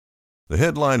The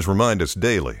headlines remind us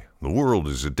daily, the world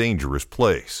is a dangerous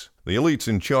place. The elites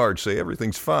in charge say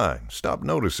everything's fine, stop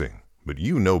noticing. But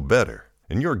you know better.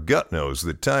 And your gut knows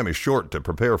that time is short to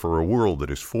prepare for a world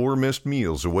that is 4 missed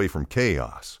meals away from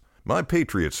chaos. My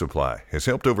Patriot Supply has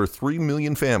helped over 3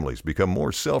 million families become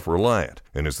more self-reliant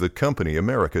and is the company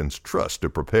Americans trust to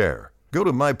prepare. Go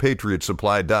to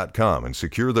MyPatriotSupply.com and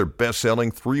secure their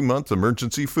best-selling 3-month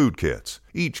emergency food kits.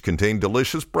 Each contain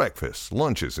delicious breakfasts,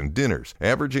 lunches, and dinners,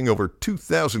 averaging over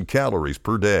 2,000 calories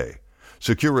per day.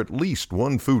 Secure at least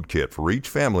 1 food kit for each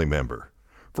family member.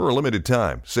 For a limited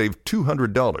time, save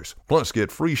 $200, plus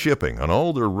get free shipping on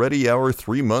all their Ready Hour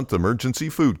 3-month emergency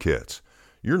food kits.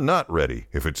 You're not ready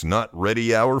if it's not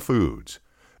Ready Hour Foods.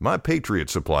 My Patriot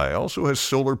Supply also has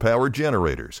solar-powered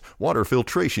generators, water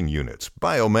filtration units,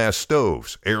 biomass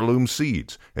stoves, heirloom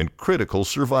seeds, and critical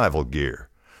survival gear.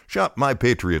 Shop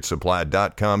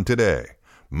MyPatriotSupply.com today.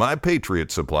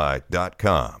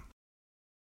 MyPatriotSupply.com.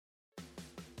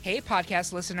 Hey,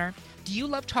 podcast listener. Do you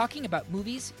love talking about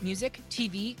movies, music,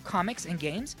 TV, comics, and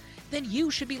games? Then you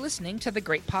should be listening to The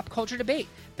Great Pop Culture Debate,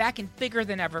 back and bigger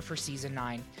than ever for Season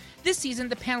 9. This season,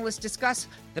 the panelists discuss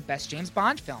the best James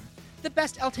Bond film, the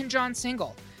best Elton John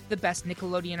single, the best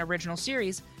Nickelodeon original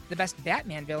series, the best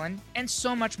Batman villain, and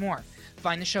so much more.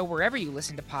 Find the show wherever you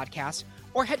listen to podcasts,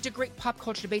 or head to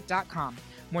greatpopculturedebate.com.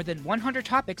 More than 100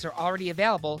 topics are already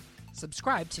available.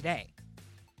 Subscribe today.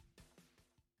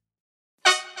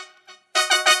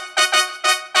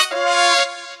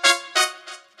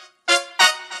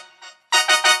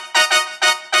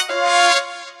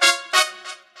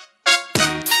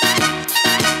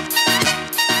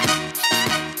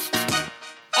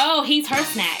 He's her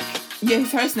snack. Yeah,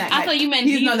 he's her snack. I thought you meant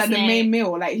he's not like snack. the main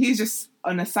meal. Like he's just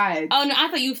on the side. Oh no, I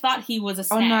thought you thought he was a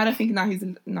snack. Oh no, I don't think he's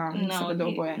like a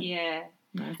little boy. Yeah.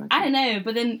 No, I don't know,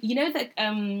 but then you know that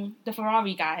the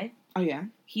Ferrari guy. Oh yeah.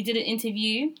 He did an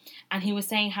interview and he was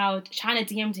saying how China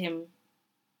DM'd him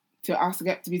to ask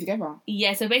to be together.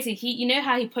 Yeah, so basically you know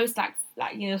how he posts like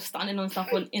stunning on stuff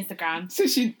on Instagram. So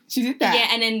she did that. Yeah,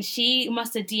 and then she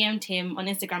must have DM'd him on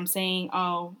Instagram saying,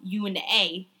 "Oh, you and the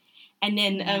A," and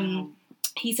then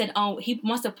he said, "Oh, he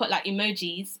must have put like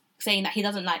emojis saying that he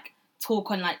doesn't like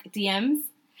talk on like DMs."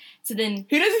 So then,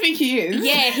 who does he think he is?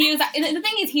 Yeah, he was like. The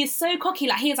thing is, he is so cocky.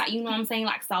 Like he was like, you know what I'm saying?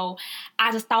 Like, so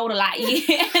I just told her like,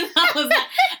 yeah. And I was like,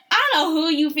 I don't know who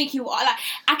you think you are. Like,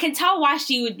 I can tell why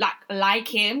she would like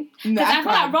him because I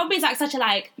feel like Robbie's like such a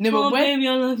like. No, but baby,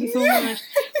 I love you so much.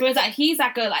 Whereas like he's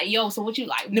like a like, yo, so what you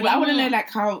like? No, but I want to know like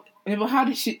how. But how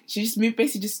did she just moved?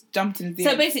 Basically, just jumped in the DM.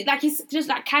 So basically, like he's just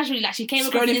like casually, like she came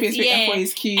across his and thought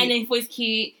he's cute, and then thought he's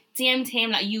cute. DM'd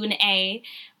him like you in A,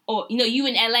 or you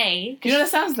in LA. You know what it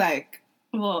sounds like?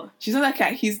 What? She's not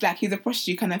like he's a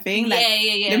prostitute kind of thing. Like,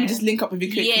 yeah. Let me just link up with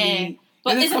you quickly. Yeah.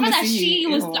 But it's the fact that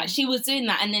she was doing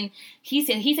that, and then he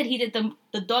said he did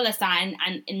the dollar sign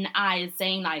and in the eyes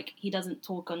saying like he doesn't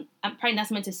talk on. I'm praying that's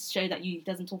meant to show that he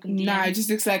doesn't talk on DMs. Nah, it just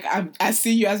looks like I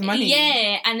see you as money.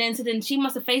 Yeah, and then she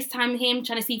must have FaceTimed him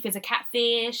trying to see if it's a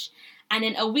catfish, and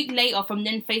then a week later from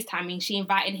then FaceTiming, she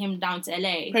invited him down to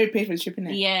LA. Probably paid for the trip,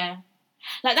 innit? Yeah,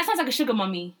 like that sounds like a sugar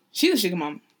mummy. She's a sugar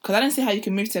mum because I don't see how you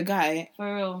can move to a guy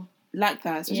for real. Like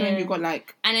that, especially when you've got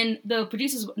like. And then the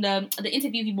producers, the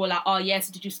interview people were like, "Oh yes,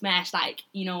 did you smash?" Like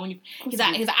when you. He's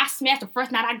like, I smashed the first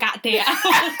night I got there. I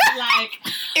was like,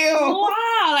 ew,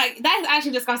 wow, like that's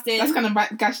actually disgusting. That's kind of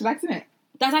guy she likes, isn't it?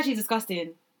 That's actually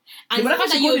disgusting. And yeah, the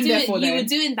fact that you were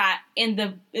doing that in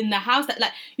the house that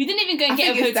like you didn't even go and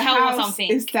get a hotel or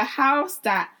something. It's the house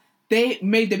that they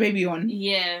made the baby on.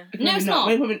 Yeah, no, it's not.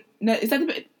 No, is that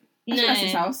the? No, that's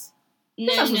his house.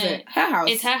 No, house was it? Her house?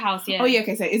 It's her house, yeah. Oh, yeah,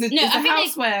 okay, so is it the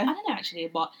house where... I don't know, actually,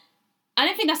 but I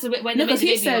don't think that's the where they made the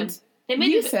baby said... on.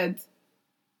 He said...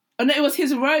 Oh, no, it was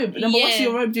his robe. No, but what's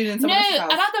your robe doing in someone else's house?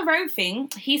 No, about the robe thing,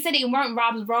 he said it weren't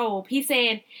Rob's robe. He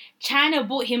said China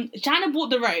bought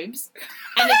the robes,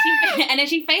 and then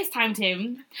she FaceTimed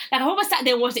him. Like, I almost sat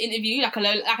there and watched the interview, like I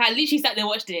literally sat there and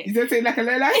watched it. You don't say like a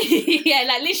low life? Yeah,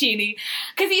 like literally.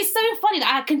 Because he's so funny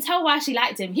that I can tell why she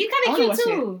liked him. He's kind of cute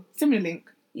too. Send me the link.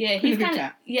 Yeah, he's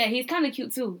kind of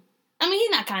cute too. I mean, he's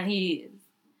not kind, he is.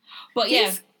 But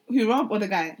yeah. Who, Rob or the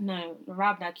guy? No,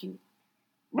 Rob not cute.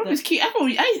 Rob is cute.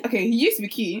 Okay, he used to be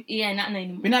cute. Yeah, not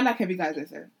anymore. We're not like heavy guys, I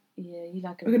said. Yeah, you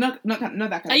like heavy guys. Okay, not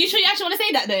that kind. Are you sure you actually want to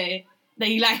say that though? That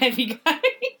you like heavy guys?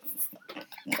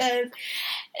 Because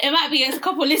it might be a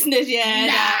couple listeners,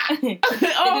 yeah. Nah. They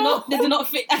do not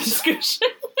fit that description.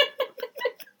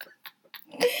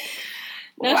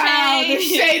 No wow, shade. The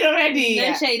shade already.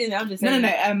 No shade in it, I'm just saying.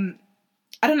 No.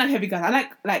 I don't like heavy guys. I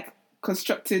like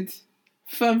constructed,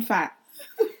 firm fat.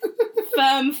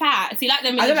 Firm fat. So you like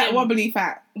them in the gym? I don't like wobbly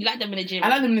fat. You like them in the gym? I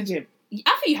like them in the gym.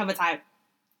 I think you have a type.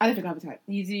 I don't think I have a type.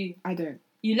 You do. I don't.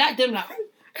 You like them like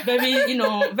very,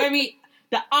 very.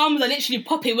 The arms are literally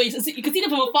popping. Where you can see them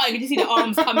from afar. You can just see the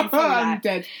arms coming from. I'm like.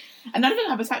 dead. And I don't think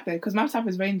I have a type though, because my type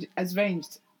is ranged.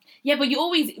 Yeah, but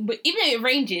even though it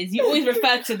ranges, you always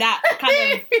refer to that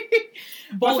kind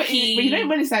of bulky. But you know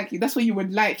when it's like that's what you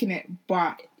would like, innit?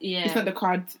 But yeah, it's not the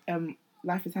card.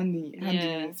 Life is handing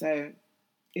you, so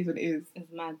it's what it is.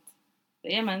 It's mad.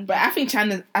 But yeah, man. But I think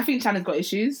China's got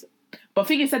issues. But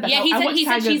Figgy said that. Yeah, he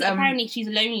said she's apparently she's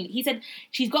lonely. He said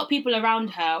she's got people around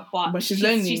her, but she's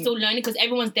lonely. She's still lonely because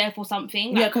everyone's there for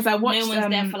something. Like, yeah, because I watched. No one's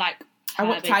there for like. I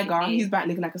watched Tiger. He's back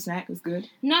looking like a snack. It's good.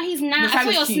 No, he's not. I saw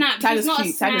your snap. Tiger's he's not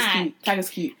cute. a snack. Tiger's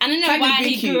cute. I don't know why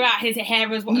he grew out his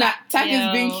hair as well. Nah,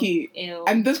 Tiger's been cute. Ew.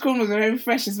 And this corn was very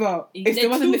fresh as well. It's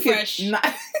too fresh.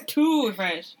 Too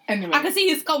fresh. Anyway. I can see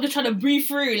his scalp just trying to breathe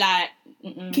through. Like,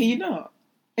 can you not?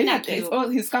 It's oil,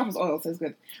 his scalp was oil, so it's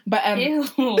good. But ew.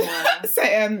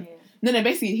 So no.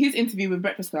 Basically, his interview with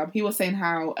Breakfast Club, he was saying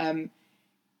how I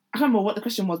can't remember what the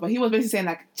question was, but he was basically saying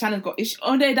like China's got issues.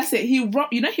 Oh no, that's it. He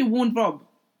warned Rob.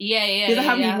 Yeah. He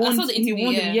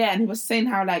warned him, and he was saying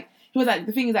how like he was like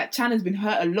the thing is that China's been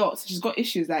hurt a lot, so she's got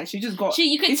issues. Like she just got.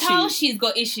 You can tell she's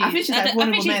got issues. I think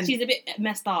she's a bit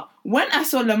messed up. When I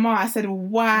saw Lamar, I said,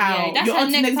 "Wow, that's you're her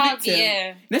on next next target."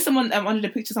 Yeah. There's someone under the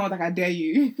picture. Someone's like, "I dare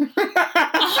you."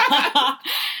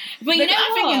 But you know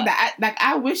I'm thinking that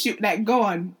I wish you go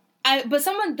on. But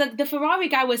someone the Ferrari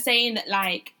guy was saying that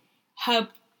like her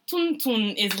tun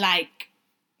is like.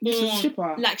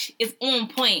 Like it's on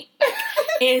point.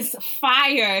 It's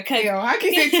fire. Cause how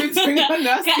can you say tun on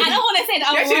us? I don't want to say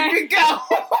that word. Big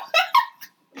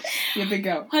girl. You're a big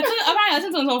girl. Her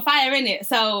tun's on fire, innit?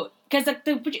 So because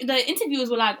the interviewers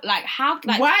were like how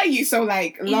like why are you so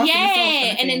like and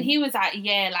then he was like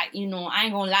I ain't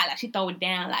gonna lie, like she throw it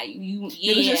down like you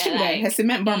her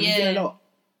cement bum is doing a lot.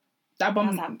 That bum. I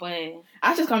was like, boy,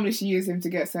 I just can't believe she used him to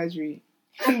get surgery.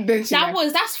 And then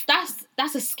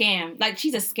that's a scam. Like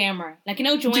she's a scammer. Like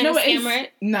Joanna's scammer.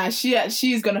 Nah,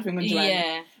 she's got nothing on Joanna.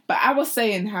 Yeah. But I was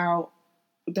saying how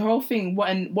the whole thing.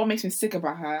 What makes me sick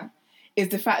about her is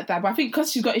the fact that. But I think because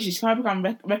she's got issues, she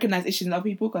can't recognize issues in other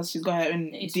people because she's got her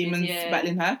own demons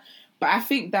battling her. But I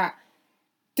think that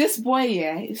this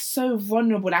boy, is so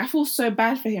vulnerable. Like, I feel so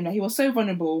bad for him. Like he was so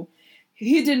vulnerable.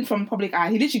 He didn't from public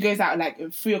eye. He literally goes out like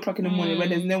 3:00 in the morning when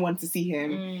there's no one to see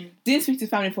him. Didn't speak to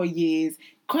his family for years.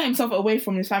 Cut himself away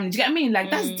from his family. Do you get what I mean? Like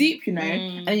that's deep,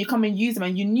 And then you come and use him,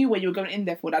 and you knew what you were going in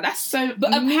there for. That's so.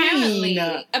 But apparently,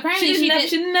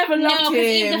 she never loved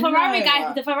him.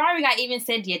 The Ferrari guy even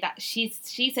said that she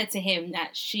said to him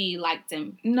that she liked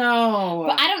him. No,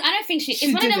 but I don't think she.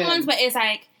 It's one of the ones where it's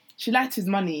like. She liked his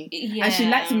money, and she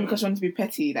liked him because she wanted to be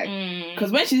petty. Like,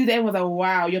 because when she did it, it was like,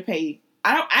 wow, you're petty.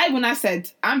 When I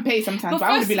said I'm paid sometimes, but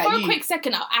I would be like you. For a quick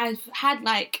second, I've had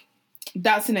like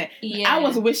doubts in it. Yeah. I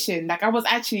was wishing, like I thought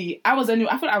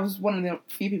I was one of the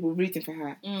few people rooting for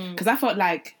her because I felt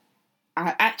like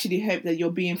I actually hope that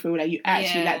you're being through, like you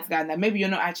actually like the guy, and that maybe you're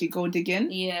not actually gold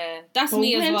digging. Yeah, that's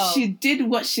me as well. When she did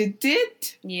what she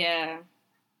did,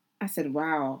 I said,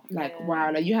 wow,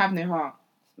 wow, like you have no heart.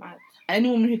 Smart. Any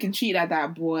woman who can treat like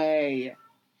that, boy.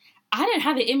 I don't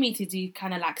have it in me to do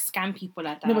kind of like scam people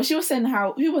like that. No, but she was saying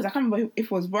I can't remember if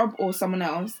it was Rob or someone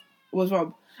else. It was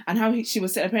Rob. And how she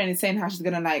was apparently saying how she's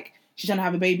trying to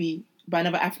have a baby by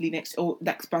another athlete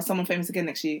by someone famous again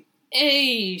next year.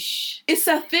 Eesh. It's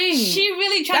a thing. She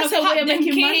really trying to pop them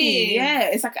kids. Money. Yeah,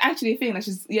 it's like actually a thing. Like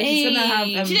she's gonna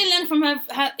have. She didn't learn from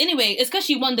her anyway. It's because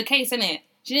she won the case, isn't it?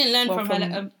 She didn't learn from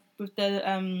her with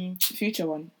the Future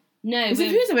one. No, who's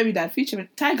the baby dad? Future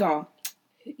Tiger.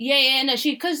 Yeah, no,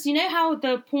 because you know how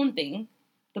the porn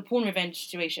revenge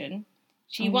situation,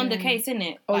 she won the case,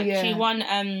 innit? She won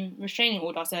restraining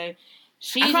order, so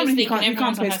she's just thinking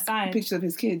everyone's on her side. Pictures of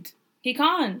his kid. He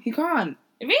can't.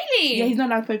 Really? Yeah, he's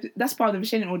not allowed to post. That's part of the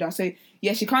restraining order. So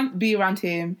yeah, she can't be around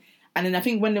him. And then I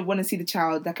think when they want to see the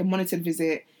child, like a monitored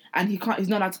visit, and he's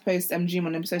not allowed to post dream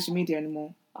on social media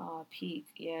anymore. Oh, peak.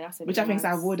 Yeah, that's which I think is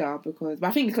out of order but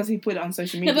I think because he put it on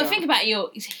social media. No, but think about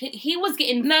it, he was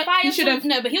getting but he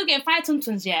was getting 5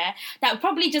 tuntums, that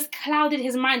probably just clouded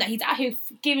his mind that he's out here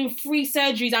giving free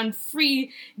surgeries and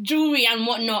free jewelry and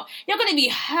whatnot. You're going to be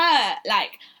hurt,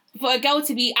 like, for a girl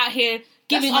to be out here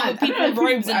giving other people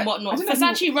robes and whatnot.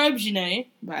 Versace robes,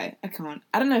 Right, I can't.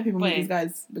 I don't know if people meet these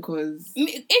guys because...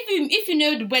 If you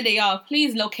know where they are,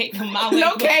 please locate them out.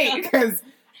 Locate, because...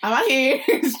 I'm out here.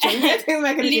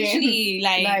 Literally,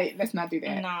 like, let's not do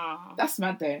that. Nah. That's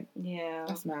mad, though. Yeah.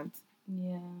 That's mad.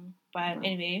 Yeah. But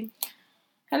anyway.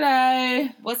 Hello.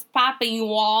 What's popping,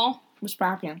 you all? What's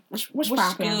popping? What's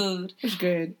popping? Good? What's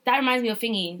good? That reminds me of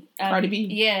thingy. Cardi B.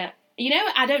 Yeah. You know,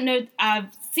 I don't know. I've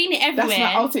seen it everywhere. That's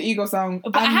my alter ego song.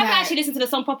 But I haven't actually listened to the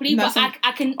song properly. But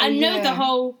I know the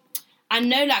whole. I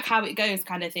know like how it goes,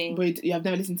 kind of thing. Wait, I've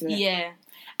never listened to it. Yeah,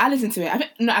 I listened to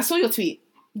it. I saw your tweet.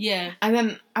 Yeah, and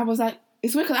then I was like,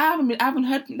 it's weird because I haven't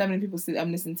heard that many people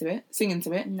listen to it, singing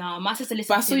to it. No, my sister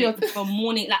listens to it from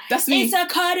morning. Like, that's me. It's a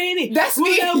Cardi. That's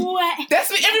me.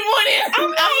 That's me every morning.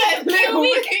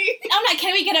 I'm like,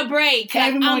 can we get a break? Like,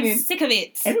 every morning. I'm sick of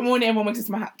it. Every morning, everyone wakes up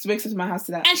to my house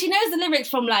to that. And she knows the lyrics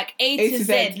from like A to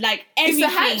Z, like everything.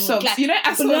 It's the hype songs. Like, you know,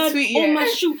 I saw a tweet. On my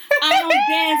shoe, I don't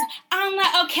dance. I'm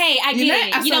like, okay, I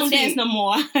get it. You don't dance no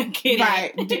more. I get it.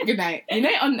 Right. Good night. You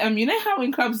know, you know how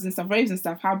in clubs and stuff, raves and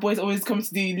stuff, how boys always come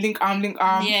to do link arm.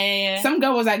 Yeah. Some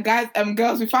girl was like,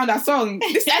 girls, we found our song.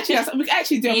 This actually, we can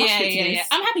actually do a mosh pit to this.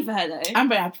 I'm happy for her though. I'm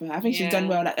very happy for her. I think she's done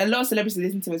well. Like a lot of celebrities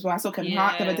listen to it as well. I saw Kevin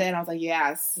Hart the other day, and I was like,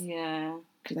 yes. Yeah.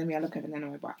 Because I love Kevin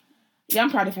anyway, but yeah, I'm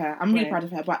proud of her. I'm really proud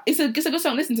of her. But it's a good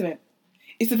song. Listen to it.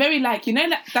 It's a very like, you know,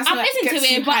 like that's. I'm listening to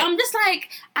it, but I'm just like,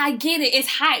 I get it. It's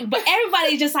hype, but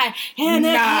everybody's just like, I'm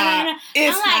like,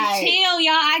 chill,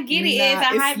 y'all. I get it. It's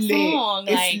a hype song.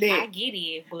 Like, lit. I get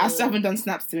it. But... I still haven't done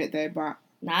snaps to it though, but.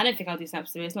 Nah, I don't think I'll do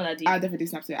snaps to it. It's not that deep. I'll definitely do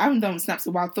snaps to it. I haven't done snaps to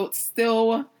Wild Thoughts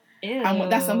still. Ew. And I'm going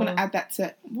to add that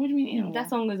to... What do you mean, ew? That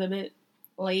song is a bit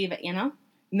leave it, you know?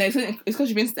 No, it's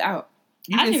because you rinsed it out.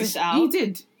 I didn't rinse it out. You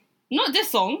did. Not this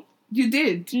song. You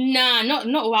did. Nah, not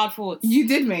Wild Thoughts. You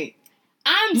did, mate.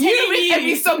 I'm telling you. You rinsed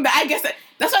every song that I guess...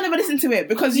 That's why I never listened to it,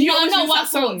 because you always rinse that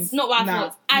song. Not Wild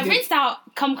Thoughts. I rinsed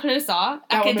out Come Closer. I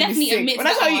can definitely admit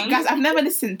that one. You guys, I've never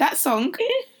listened. That song...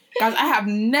 Guys, I have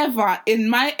never, in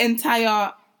my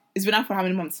entire... It's been out for how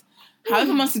many months?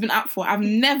 However months it's been out for, I've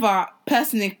never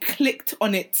personally clicked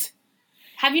on it.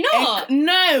 Have you not?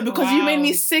 No, because you made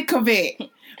me sick of it.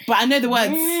 But I know the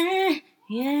words.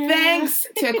 Yeah. Thanks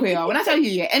to Aquia. When I tell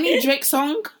you, any Drake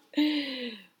song,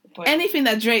 anything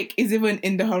that Drake is even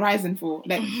in the horizon for,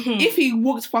 like if he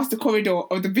walked past the corridor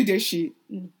of the video shoot,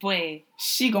 boy,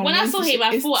 she gonna. When I saw him,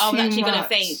 I thought I was actually gonna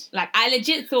faint. Like I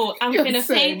legit thought I'm gonna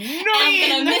faint. I'm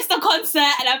gonna miss the concert,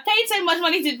 and I've paid so much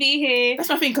money to be here. That's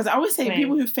my thing, because I always say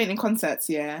people who faint in concerts,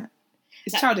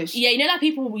 it's childish. Yeah, you know that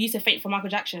people who used to faint for Michael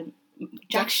Jackson.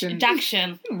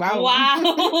 Jackson.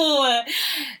 Wow.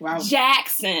 Wow.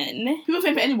 Jackson. People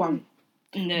faint for anyone.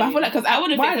 No, but I feel like because I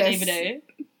wouldn't faint for Davido.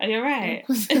 Are you right?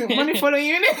 Money following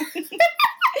you,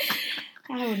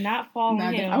 I would not fall for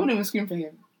him. I wouldn't even scream for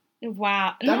him.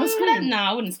 Wow. No,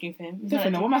 I wouldn't scream for him.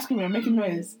 Definitely not. What am I screaming? I'm making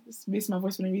noise. It's makes my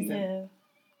voice for no reason. Yeah.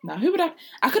 No, who would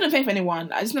I couldn't faint for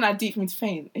anyone. I just not that deep for me to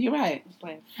faint. You're right.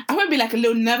 But, I would be like a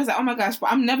little nervous, like, oh my gosh,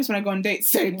 but I'm nervous when I go on dates,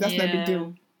 so that's no big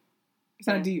deal. It's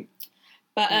not deep.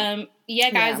 But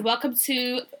guys, welcome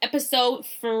to episode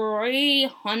 3,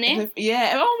 honey.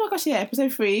 Oh my gosh,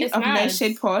 episode 3 of No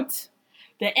Shade Pod.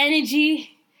 The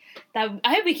energy I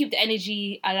hope we keep the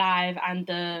energy alive and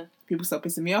the people stop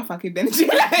pissing me off. I keep the energy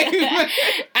alive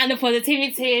and the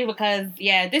positivity, because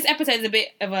this episode is a bit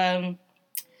of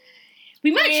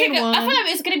we might trigger. I feel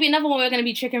like it's going to be another one we're going to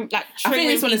be triggering. Like I think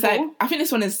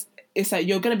this one is like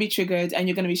you're going to be triggered and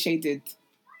you're going to be shaded,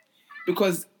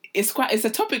 because it's a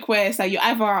topic where it's like you're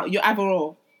either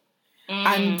or,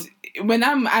 and when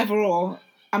I'm either or,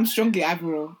 I'm strongly either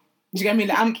or. Do you get me?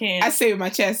 Like, I say with my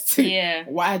chest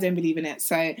why I don't believe in it.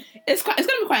 So it's going to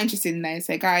be quite interesting now.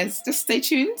 So guys, just stay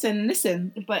tuned and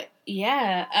listen. But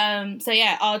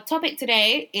our topic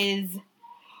today is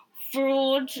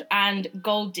fraud and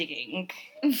gold digging.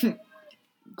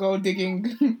 Gold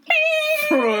digging.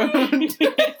 Fraud.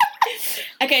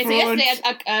 Okay, so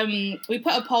yesterday we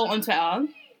put a poll on Twitter.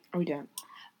 Oh yeah.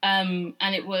 And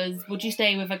it was, would you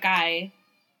stay with a guy?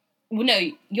 Well, no,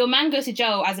 your man goes to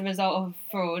jail as a result of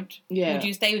fraud. Yeah. Would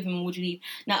you stay with him or would you leave?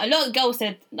 Now, a lot of girls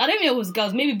said, I don't know if it was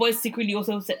girls, maybe boys secretly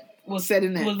also was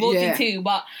voting too,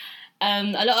 but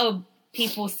a lot of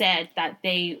people said that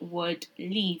they would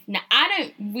leave. Now, I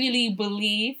don't really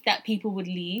believe that people would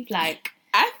leave. Like,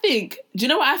 I think, do you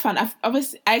know what I found?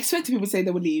 I expected people to say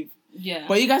they would leave. Yeah.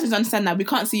 But you guys need to understand that we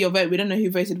can't see your vote. We don't know who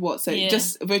voted what. So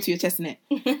just vote to your chest,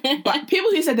 innit? But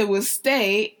people who said they will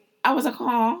stay, I was like,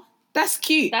 oh, that's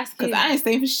cute. Because I ain't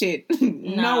staying for shit.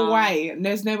 No way.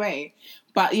 There's no way.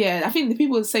 But yeah, I think the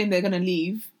people saying they're going to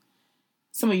leave,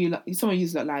 some of you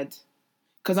lied.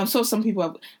 Because I'm sure some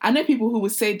people I know people who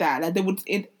would say that. Like they would,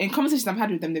 in conversations I've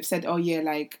had with them, they've said, oh yeah,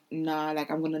 like, nah, like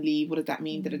I'm going to leave. What does that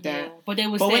mean? Yeah. But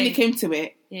when it came to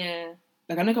it, yeah.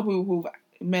 Like I know a couple who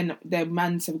their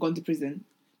mans have gone to prison.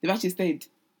 They've actually stayed.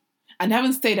 And they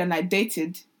haven't stayed and like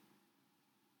dated.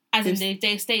 As in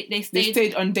they stayed. They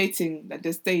stayed on dating. Like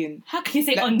they're staying. How can you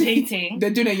say on dating? They're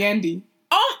doing a Yandy.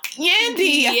 Oh,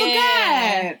 Yandy!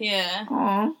 I forgot. Yeah.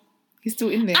 Aw, he's still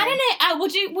in there. I don't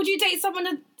know. Would you date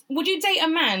someone would you date a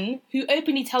man who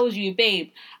openly tells you,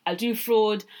 babe, I do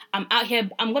fraud, I'm out here,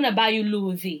 I'm going to buy you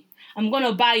Louis V. I'm going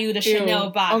to buy you the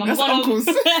Chanel bag. I'm going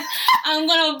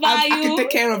to buy you. I can take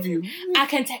care of you.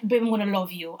 Babe, I'm going to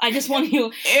love you. I just want you.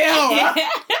 Ew.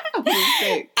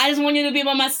 I just want you to be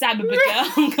by my side, baby girl.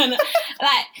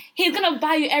 He's going to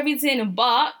buy you everything,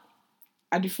 but...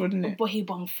 I do fraud, innit? But he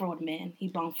bung fraud, man. He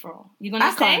bung fraud. You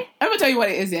gonna say? I'm gonna tell you what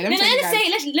it is, yeah. Let me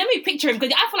picture him,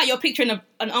 because I feel like you're picturing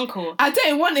an uncle. I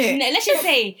don't want it. Let's just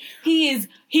say he's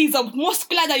a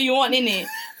muscular that you want, innit?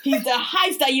 He's the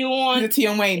height that you want. He's a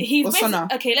Tion Wayne or Sona.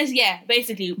 Okay,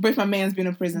 basically. Both my man's been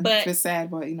in prison. It's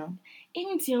sad, but you know.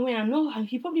 Even Tion Wayne, I know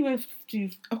he probably went to...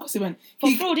 Of course he went.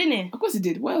 For fraud, innit? Of course he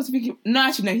did. What else did he... No,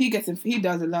 actually, no, he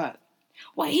does a lot.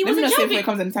 What, he was Let me not say before he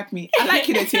comes and attack me. I like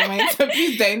you there, Tion Wayne, so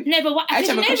please don't. No, but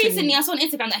recently I saw on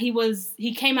Instagram that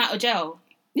he came out of jail.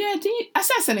 Yeah, I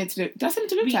sent it to did I send it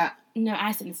to group chat? No,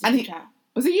 I sent it to group chat.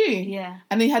 Was it you? Yeah.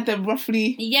 And he had the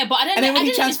roughly... Yeah, but I didn't know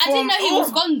he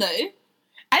was gone, though.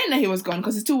 I didn't know he was gone,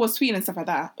 because he still was tweeting and stuff like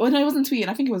that. Well, no, he wasn't tweeting.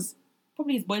 I think it was...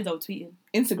 Probably his boys that were tweeting.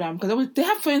 Instagram, because they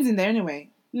have phones in there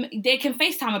anyway. They can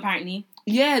FaceTime, apparently.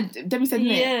 Yeah, Debbie said,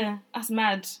 yeah, that's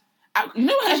mad. You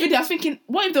know what I was thinking,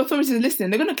 what if the authorities are listening?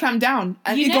 They're going to clamp down.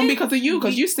 And it's going to be because of you,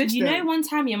 because you snitched them. You know, one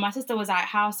time, my sister was like,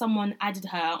 how someone added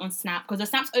her on Snap, because the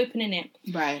Snap's open, innit?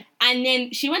 Right. And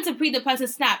then she went to read the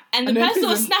person's Snap, and the person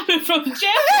was snapping from jail.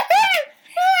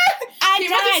 Can you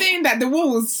imagine saying that? The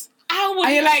walls.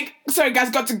 And you're like, sorry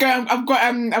guys, got to go. I've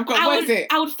got what is it?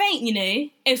 I would faint, you know,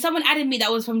 if someone added me that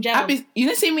was from jail. You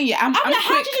know, see me, I'm like, quick.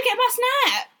 how did you get my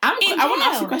Snap? I want to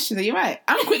ask you a question. You're right.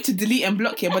 I'm quick to delete and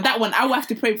block you, but that one I will have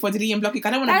to pray before delete and block you.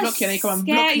 I don't want to block you and then come and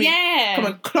block me. Yeah. Come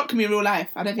and clock me in real life.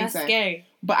 I don't think so. That's scary.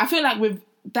 But I feel like with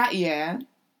that year.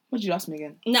 What did you ask me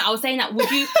again? No, I was saying that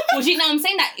would you would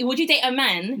you date a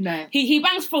man? No. He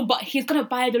bangs for, but he's gonna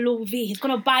buy the Louis V. He's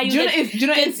gonna buy you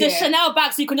the Chanel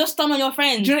bag so you can just stun on your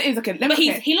friends. Do you know what it is?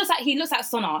 Okay, he looks like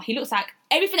Sona. He looks like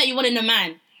everything that you want in a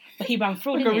man. But he bangs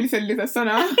fraud. I really said he looks like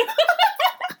Sona.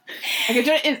 Okay, do you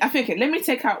know what it is? I think let me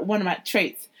take out one of my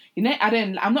traits. You know,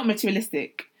 I'm not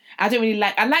materialistic. I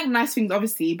like nice things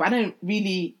obviously, but I don't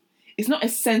really, it's not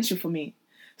essential for me.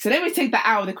 So let me take that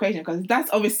out of the equation, because that's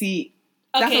obviously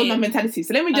that's all my mentality.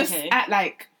 So let me just act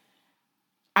like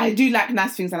I do like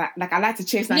nice things. I like to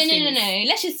chase nice things. No.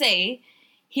 Let's just say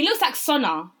he looks like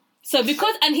Sona. So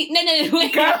because wait. I keep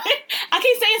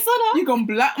saying Sona. You gonna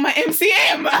block my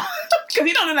MCM because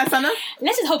you don't know that Sona.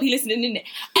 Let's just hope he listening, innit?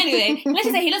 Anyway, let's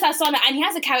just say he looks like Sona and he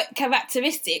has the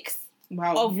characteristics.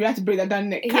 Wow, you have to break that down,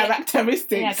 Nick.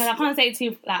 Characteristics. Yeah, because I can't say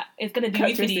too, it's going to do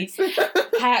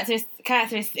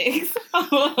characteristics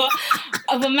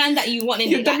of a man that you want in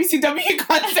your WCW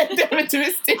can't say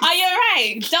characteristics. Are you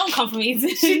right? Don't come for me.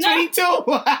 She's 22.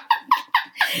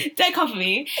 Don't come for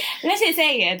me. Let's just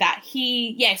say that so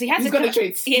he has got the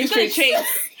traits. He's got the traits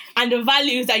and the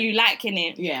values that you like in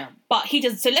it. Yeah. But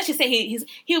so let's just say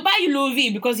he'll buy you Louis V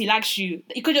because he likes you.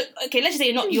 Let's just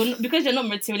say because you're not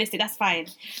materialistic, that's fine.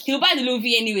 He'll buy the Louis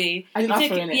V anyway. I didn't ask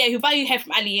for it. Yeah, he'll buy you hair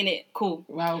from Ali in it. Cool.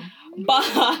 Wow.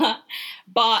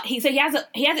 But he has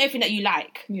everything that you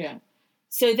like. Yeah.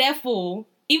 So therefore,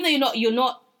 even though you're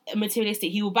not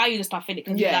materialistic, he will buy you the stuff in it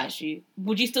because he likes you.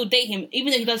 Would you still date him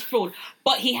even though he does fraud?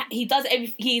 But he does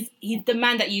he's the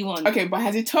man that you want. Okay, but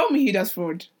has he told me he does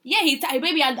fraud? Yeah,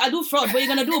 baby, I do fraud. What are you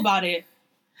gonna do about it?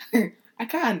 I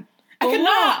can't. I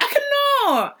cannot.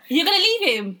 You're gonna leave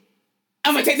him.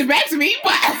 I'm gonna take the back to me.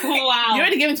 But wow. You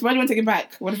already gave it to me. Why do you want to take it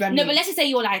back? What does that mean? No, but let's just say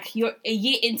you're a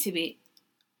year into it.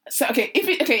 So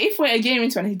if we're a year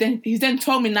into it, and he's then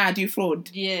told me now I do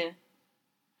fraud. Yeah.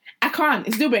 I can't.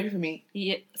 It's a deal breaker for me.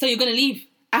 Yeah. So you're gonna leave?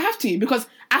 I have to, because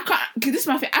I can't. Because this is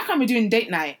my thing. I can't be doing date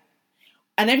night,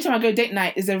 and every time I go date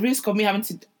night, is a risk of me I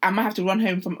might have to run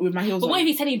home with my heels on. But what if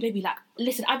he's telling you, baby, like,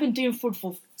 listen, I've been doing fraud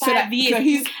for 5 years. So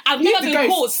I've never been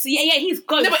caught. Yeah, he's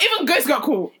ghost. No, but even ghosts got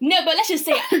caught. No, but let's just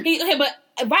say, but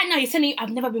right now he's telling you,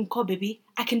 I've never been caught, baby.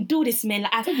 I can do this, man.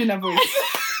 Like, I've been that voice.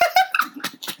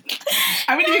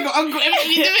 I really think uncle.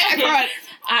 Everything you do it, I can't.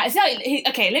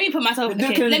 Okay, let me put myself. Do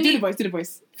the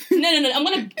voice. No. I'm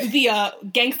gonna be a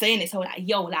gangster in it. So like,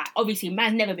 yo, like, obviously,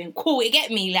 man's never been cool. You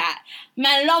get me? Like,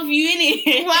 man, love you in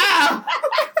it. Wow.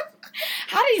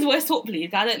 How do these words talk,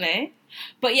 please? I don't know.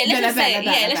 But yeah, let's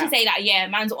just say like, yeah,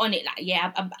 man's on it. Like,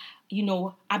 yeah, I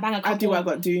bang a couple. I do what I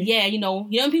got to do. Yeah,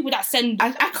 people that send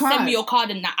me your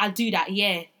card and that, I do that.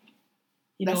 Yeah,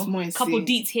 that's moist. Couple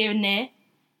deets here and there.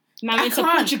 Man, went to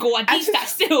Portugal. I deets that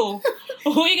still.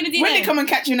 What are you gonna do? When they come and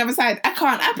catch you on the other side, I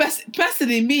can't.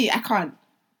 Personally, me, I can't.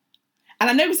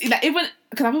 And I know, like, even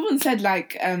because I've even said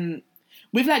like,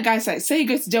 with like guys, like, say he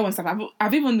goes to jail and stuff.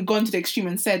 I've even gone to the extreme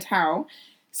and said how,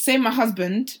 say my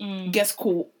husband gets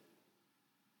caught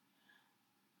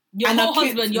Your whole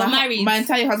husband, you're married. My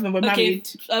entire husband, we're married.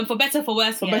 For better, for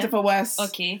worse. For better, for worse.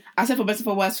 Okay. I said for better,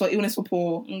 for worse, for illness, for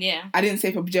poor. Yeah. I didn't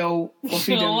say for jail, for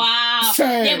freedom. Wow. So,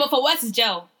 yeah, but for worse is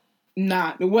jail.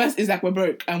 Nah, the worst is like we're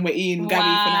broke and we're eating Gabby for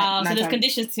night. So there's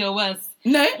conditions to your worst.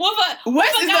 No.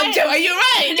 Worst is not jail. Are you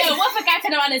right? No. What if a guy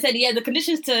turned around and said, "Yeah, the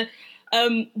conditions to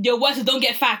your worst is don't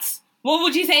get fat." What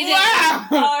would you say? Wow.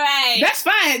 All right. That's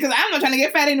fine because I'm not trying to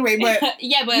get fat anyway. But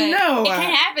yeah, but no, it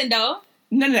can't happen though.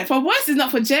 No. For worse is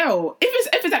not for jail. If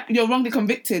it's like you're wrongly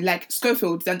convicted, like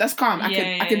Schofield, then that's calm.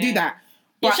 I can do that.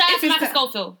 But shout out to Michael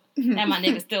Schofield. And my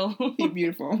nigga still. He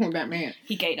beautiful, that man.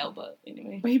 He gay though, but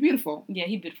anyway. But he beautiful. Yeah,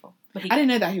 he beautiful. But I didn't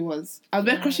know that he was. I was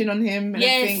very crushing on him. And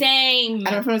everything. Same. And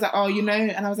my friend was like, "Oh, you know,"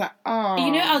 and I was like, "Oh."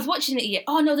 You know, I was watching it. Yeah.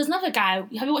 Oh no, there's another guy.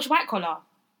 Have you watched White Collar?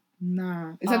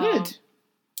 Nah. Is that good?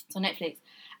 It's on Netflix.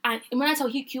 And when I tell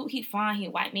you, he cute, he fine, he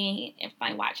white me, he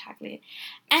fine white chocolate.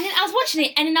 And then I was watching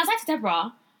it, and then I was like to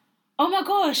Deborah, "Oh my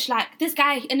gosh, like this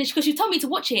guy," and then because she told me to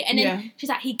watch it, and then she's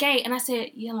like, "He gay," and I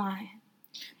said, "You're lying."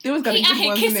 There was he out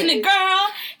here kissing the girl,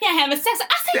 having sex.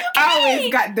 I said, "You gay." I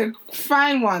always got the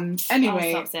fine ones.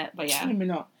 Anyway, I was upset, but yeah, maybe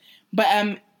not. But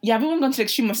I've even gone to the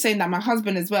extreme of saying that my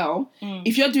husband as well.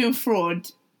 If you're doing fraud,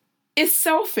 it's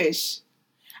selfish.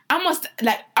 I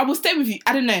will stay with you.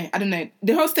 I don't know.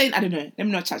 The whole staying, I don't know. Let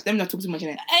me not talk too much in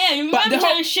it. Yeah, I'm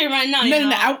trying shit right now.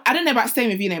 No. I don't know about staying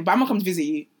with you, but I'm gonna come to visit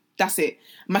you. That's it.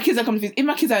 My kids are coming to visit. If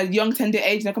my kids are young, tender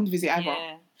age, they'll come to visit either.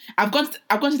 Yeah. I've gone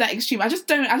to that extreme. I just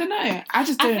don't. I don't know. I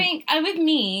just don't. I think with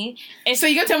me. So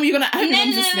you're gonna tell me you're gonna?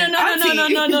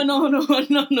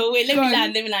 No. Wait, let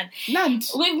me land. Land.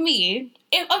 With me,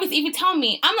 obviously, if you tell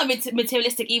me, I'm not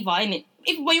materialistic either, innit?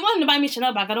 If you want to buy me a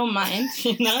Chanel bag, I don't mind.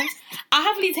 You know, I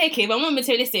happily take it, but I'm not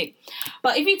materialistic.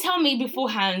 But if you tell me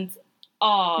beforehand,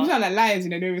 you sound like liars,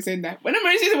 don't even say that. When I'm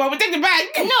ready to we'll take the bag.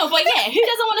 No, but yeah, who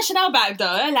doesn't want a Chanel bag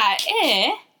though? Like,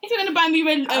 if you're gonna buy me,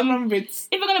 if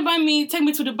you're gonna buy me, take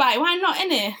me to Dubai. Why not?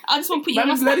 Innit? I just want to put you in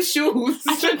my bloody shoes.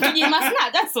 I just want to put you in my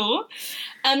snack. That's all.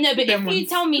 No, but if you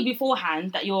tell me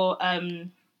beforehand that you're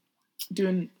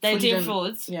doing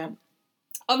frauds, yeah.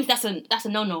 Obviously, that's a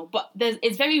no-no. But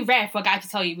it's very rare for a guy to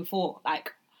tell you before,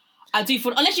 like, I do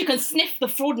fraud, unless you can sniff the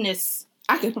fraudness.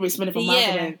 I can probably smell it from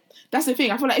miles away. That's the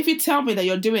thing. I feel like if you tell me that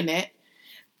you're doing it,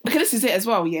 because this is it as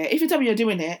well, yeah. If you tell me you're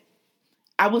doing it,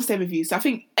 I will stay with you. So I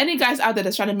think any guys out there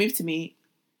that's trying to move to me,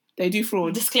 they do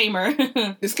fraud. Disclaimer.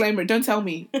 Don't tell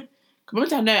me. The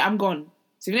moment I know, I'm gone.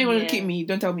 So if you don't want to keep me,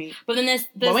 don't tell me. But then there's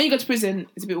but when you go to prison,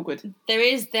 it's a bit awkward. There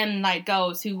is then like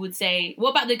girls who would say,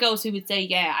 what about the girls who would say,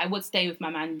 yeah, I would stay with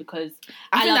my man because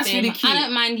I think love that's him. Really cute. I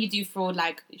don't mind you do fraud,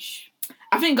 like,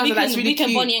 I think girls that's really cute.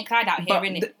 We can Bonnie and Clyde out here,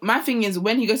 innit? My thing is,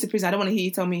 when he goes to prison, I don't want to hear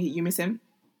you tell me you miss him.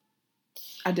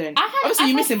 I don't. Obviously,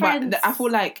 you miss him, but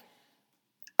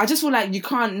I just feel like you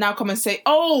can't now come and say,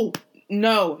 oh,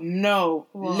 no.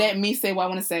 What? Let me say what I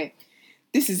want to say.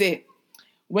 This is it.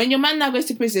 When your man now goes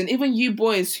to prison, even you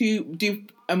boys who do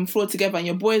fraud together and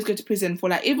your boys go to prison for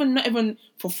like, not even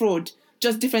for fraud,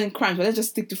 just different crimes, but let's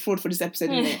just stick to fraud for this episode,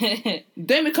 innit?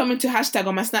 Don't be coming to hashtag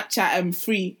on my Snapchat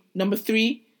free, number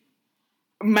 3,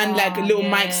 man like little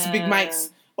mics, big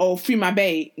mics, or free my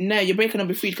bae. No, you're breaking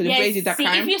number 3 because you're raising that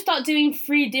crime. If you start doing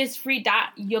free this, free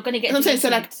that, you're going to get... I'm saying, so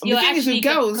like, the thing is with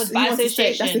girls who want to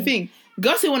stay, that's the thing.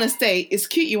 Girls who want to stay, it's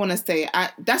cute you want to stay.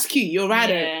 That's cute, you're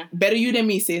right. Better you than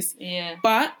me, sis. Yeah.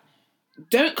 But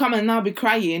don't come and now be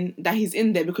crying that he's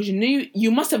in there because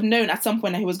you must have known at some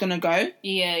point that he was going to go.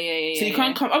 Yeah. So you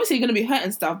can't come, obviously you're going to be hurt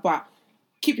and stuff, but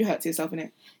keep your hurt to yourself,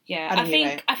 innit? Yeah, I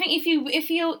think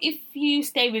if you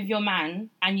stay with your man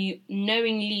and you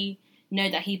knowingly know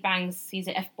that he's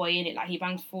an F-boy in it, like he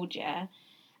bangs fraud, yeah,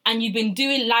 and you've been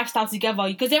doing lifestyle together,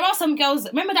 because there are some girls.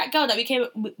 Remember that girl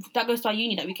that goes to our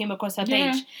uni that we came across her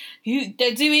page?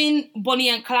 They're doing Bonnie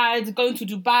and Clyde, going to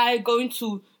Dubai, going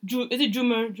to is it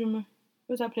Jumma?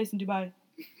 Where's that place in Dubai?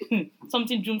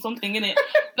 something in it.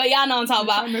 But yeah, I know what I'm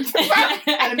talking about.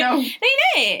 I don't know. They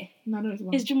know it. No, I don't know.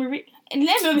 It's Jumma. And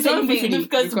let me say anything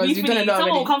because you've done it already.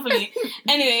 Someone will come for me.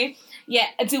 Anyway, yeah,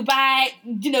 Dubai,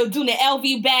 doing the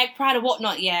LV bag, Prada,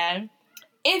 whatnot, yeah.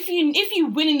 If you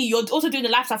willingly, you're also doing the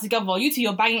lifestyle together, you two,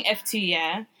 you're banging F2,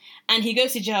 yeah, and he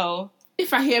goes to jail.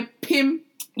 If I hear Pim,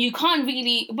 you can't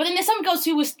really. But then there's some girls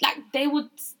who was like, they would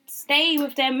stay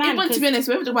with their man. Even to be honest,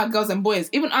 we're talking about girls and boys,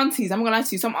 even aunties. I'm not gonna lie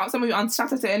to you. Some of you aunties,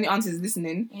 shout out to any aunties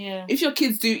listening. Yeah. If your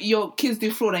kids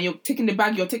do fraud and you're taking the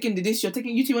bag, you're taking the this, you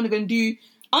two want to go and do.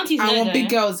 Aunties I want big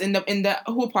girls in the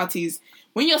hall parties.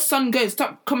 When your son goes,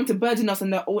 stop coming to burden us in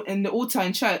the altar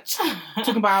in church.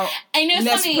 Talking about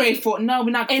let's funny, pray for. No, we're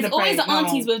not going to pray. It's always the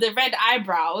aunties with the red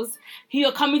eyebrows who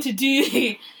are coming to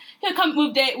do. Who come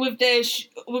with their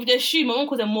shoe. My mom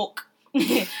calls them mock. with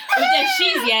their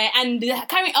shoes, and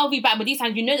carrying LV bag, but these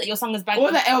times you know that your son is banging.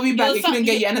 Or the LV bag, you couldn't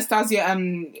get your Anastasia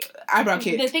eyebrow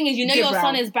kit. The thing is, you know your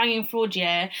son is banging fraud,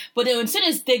 but then as soon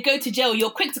as they go to jail, you're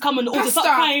quick to come and also start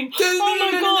crying.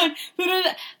 Oh my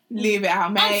God. Leave it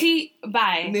out, mate. Auntie,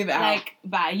 bye. Leave it out.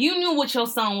 Bye. You knew what your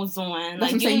son was doing. That's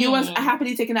what I'm saying. You was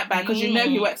happily taking that back because you know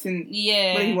he works in...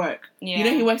 Yeah. Where he work. Yeah. You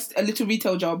know he works a little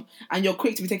retail job and you're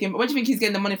quick to be taking... Where do you think he's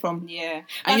getting the money from? Yeah.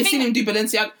 And you've seen him do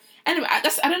Balenciaga. Anyway, I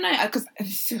don't know, because...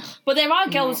 But there are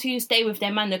girls who stay with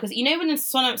their man, though, because you know when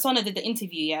Sona did the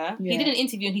interview, he did an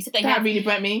interview and he said that really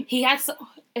burnt me. He had...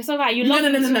 It's alright, you love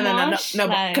him too much. No,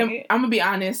 but I'm going to be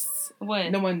honest. What?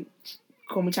 No one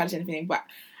called me challenge anything, but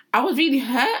I was really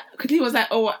hurt because he was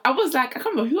like, I can't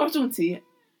remember who I was talking to. I think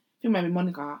it might be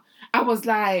Monica. I was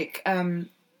like,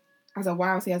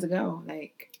 wow, so he has a girl.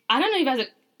 Like, I don't know if he has a...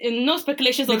 No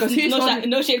speculations or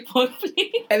no shade point,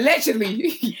 please.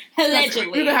 Allegedly. We're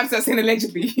going to have to start saying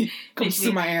allegedly. Come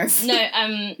to my ass.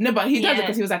 No, but he does it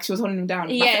because he was like, she was holding him down.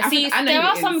 Yeah, there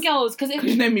are some girls... Because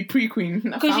you know me,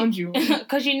 pre-queen. I found you.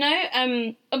 Because you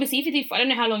know, obviously, if you do... I don't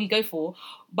know how long you go for,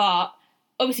 but...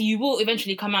 Obviously, you will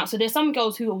eventually come out. So there's some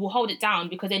girls who will hold it down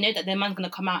because they know that their man's going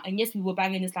to come out. And yes, we were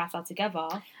banging this lifestyle together.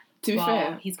 To be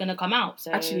fair, he's going to come out.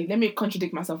 So actually, let me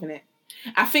contradict myself in it.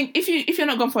 I think if you're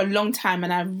not gone for a long time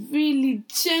and I really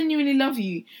genuinely love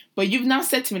you, but you've now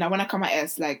said to me that when I come at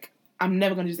S, like, I'm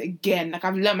never going to do this again. Like,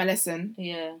 I've learned my lesson.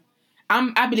 Yeah.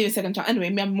 I believe in second chance. Anyway,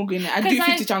 me, I'm mugging it. I do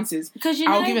 50 chances. Because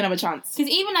I'll give you another chance. Because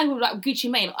even like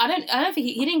Gucci Mane, I don't think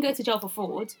he didn't go to jail for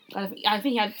fraud. I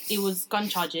think it was gun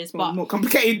charges, but more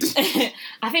complicated.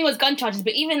 I think it was gun charges.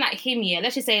 But even like him,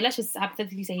 let's just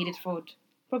hypothetically say he did fraud.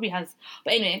 Probably has.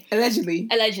 But anyway,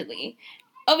 allegedly,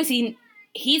 obviously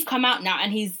he's come out now,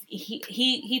 and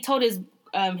he told his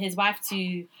wife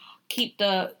to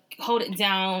hold it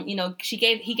down. You know, he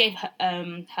gave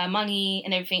her money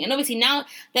and everything, and obviously now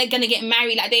they're gonna get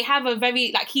married. Like they have a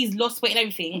very he's lost weight and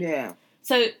everything. Yeah.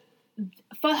 So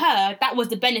for her, that was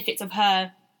the benefits of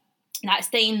her like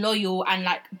staying loyal and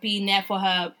like being there for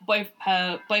her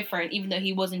boyfriend, even though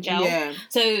he was in jail. Yeah.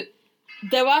 So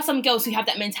there are some girls who have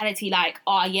that mentality, like,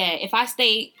 oh yeah, if I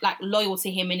stay like loyal to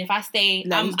him, and if I stay,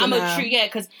 I'm a true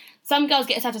because. Some girls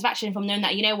get satisfaction from knowing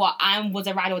that, you know what, I was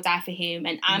a ride or die for him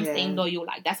and I'm staying loyal.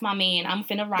 Like, that's my man. I'm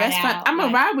finna ride out. Fine. I'm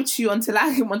gonna ride with you until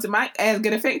my ass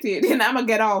get affected. Then I'm gonna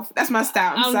get off. That's my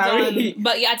style. I'm sorry. Done.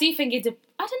 But yeah, I do think I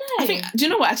don't know. Do you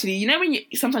know what, actually? You know when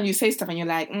sometimes you say stuff and you're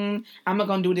like, I'm not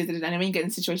gonna do this, and then when you get in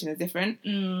a situation that's different.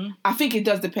 I think it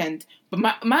does depend. But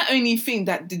my only thing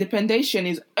that the dependation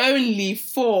is only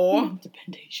for...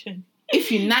 Dependation. If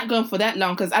you're not going for that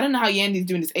long, because I don't know how Yandy's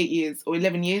doing this 8 years or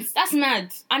 11 years. That's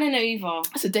mad. I don't know either.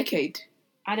 That's a decade.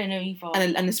 I don't know either.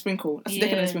 And a sprinkle. That's a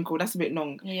decade and a sprinkle. That's a bit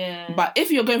long. Yeah. But if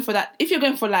you're going for that, if you're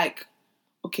going for like,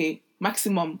 okay,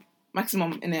 maximum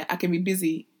in it, I can be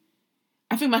busy.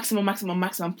 I think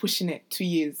maximum pushing it 2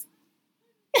 years.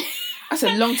 That's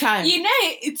a long time. You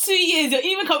know, 2 years, or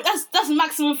even that's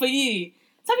maximum for you.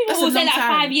 Some people will say like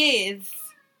 5 years.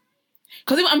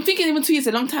 Because I'm thinking even 2 years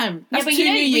is a long time. That's 2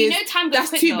 New Years. Time goes that's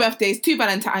quick, 2 birthdays, 2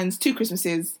 Valentines, 2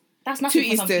 Christmases. That's nothing 2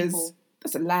 for Easters. Some people.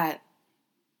 That's a lot.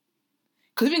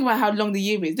 Because think about how long the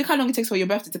year is. Look how long it takes for your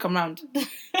birthday to come round.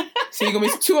 So you're going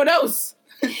to miss 2 of those.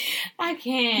 I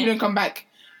can't. You don't come back.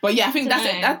 But yeah, I think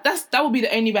that would be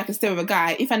the only way I can stay with a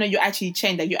guy if I know you're actually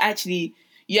changed, that you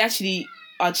actually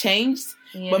are changed.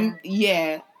 Yeah. But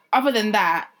yeah, other than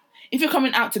that, if you're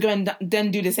coming out to go and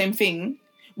then do the same thing,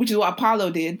 which is what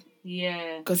Apollo did.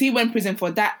 Yeah. Because he went to prison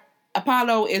for that.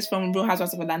 Apollo is from Real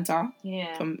Housewives of Atlanta.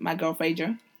 Yeah. From my girl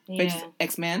Phaedra. Phaedra's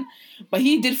ex-man. But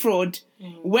he did fraud,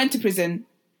 went to prison,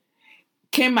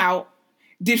 came out,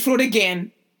 did fraud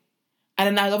again, and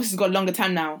then now obviously got a longer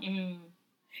time now.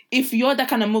 If you're that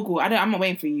kind of muggle, I'm not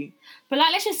waiting for you. But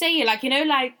like, let's just say, like,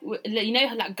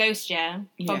 like Ghost,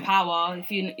 from Power.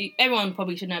 Everyone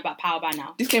probably should know about Power by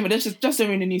now. Disclaimer, just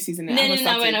during the new season. No,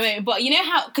 wait. But you know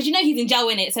how, because you know he's in jail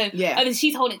in it, so obviously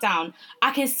she's holding it down.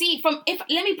 I can see let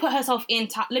me put myself in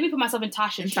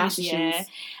Tasha's shoes.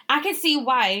 I can see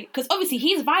why, because obviously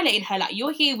he's violated her. Like,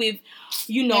 you're here with,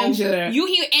 Angela. You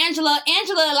hear Angela,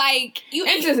 like you.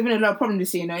 Angela's been a lot of problem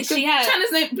this year, She has.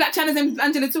 Black China's name is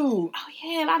Angela too. Oh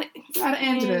yeah, a lot of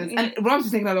Angelas, and Rob's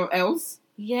just taking a lot of L's.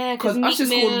 Yeah, because Usher's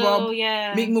called Rob.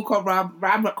 Yeah, Meek Mill called Rob.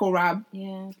 Rob called Rob.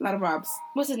 Yeah, a lot of Robs.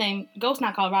 What's his name? Ghost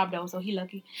not called Rob though, so he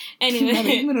lucky.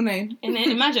 Anyway, middle name. And then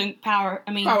imagine Power.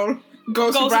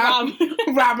 Ghost Rob.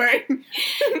 Robert.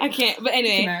 I can't. But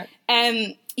anyway,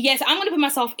 yes, I'm gonna put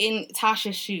myself in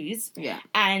Tasha's shoes. Yeah,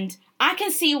 and I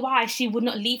can see why she would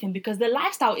not leave him because the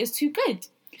lifestyle is too good.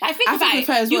 Like, think about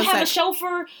it. You have a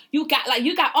chauffeur. You got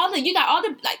all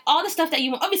the stuff that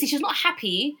you want. Obviously, she's not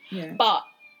happy, but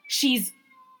she's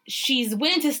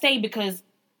willing to stay because,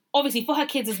 obviously, for her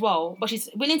kids as well. But she's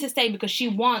willing to stay because she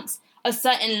wants a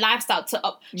certain lifestyle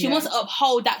she wants to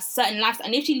uphold that certain lifestyle.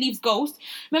 And if she leaves Ghost,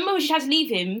 remember when she tried to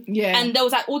leave him? Yeah. And there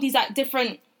was like all these like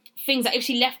different things that if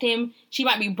she left him, she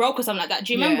might be broke or something like that.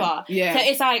 Do you remember? Yeah. So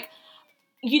it's like,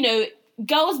 you know,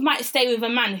 girls might stay with a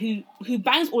man who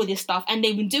bangs all of this stuff and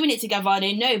they've been doing it together,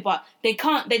 they know, but they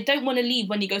don't want to leave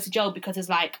when he goes to jail because it's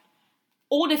like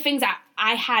all the things that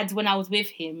I had when I was with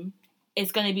him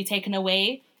is going to be taken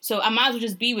away. So I might as well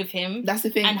just be with him. That's the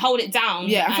thing. And hold it down.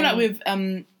 Yeah, I feel like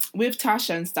with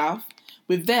Tasha and stuff,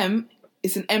 with them,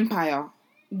 it's an empire.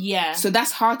 Yeah. So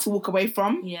that's hard to walk away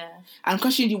from. Yeah. And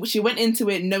because she went into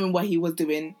it knowing what he was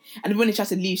doing, and when he tried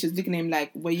to leave, she was looking at him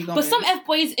like, "Where you going?" But some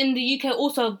F-boys in the UK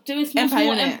also doing small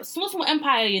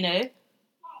empire, you know.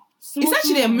 It's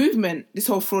actually a movement, this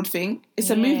whole fraud thing. It's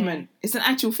a movement. It's an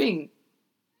actual thing.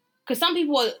 Because some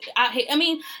people are out here, I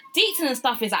mean, dating and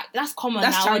stuff is like, that's common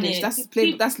now, childish.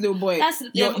 That's little boy.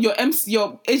 Your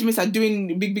age mates are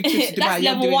doing big trips to Dubai. That's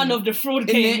level one of the fraud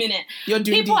game, innit? You're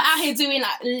doing people are out here doing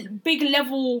like big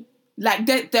level... Like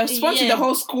they're sponsoring the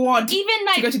whole squad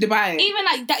to go to Dubai. Even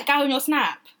like that guy on your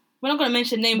Snap. We're not going to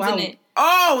mention names, innit?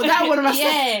 Oh, that one of my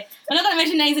Yeah. We're not going to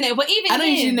mention names, innit? But even I don't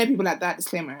usually know people like that,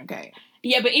 disclaimer, okay?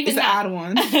 Yeah, but even it's that... It's the odd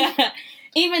one.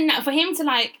 Even that, for him to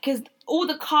like... Because all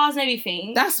the cars and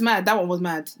everything... That's mad. That one was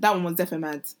mad. That one was definitely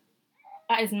mad.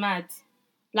 That is mad.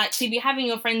 Like, to be having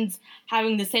your friends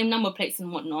having the same number plates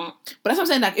and whatnot. But that's what I'm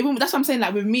saying. Like, that's what I'm saying.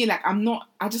 Like, with me, like,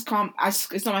 I just can't...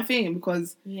 it's not my thing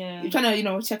because you're trying to, you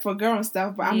know, check for a girl and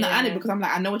stuff, but I'm not at it because I'm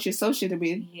like, I know what you're associated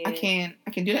with. Yeah. I can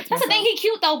do that to myself. The thing. He's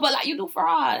cute, though, but, like, you do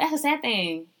fraud. That's a sad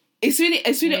thing. It's really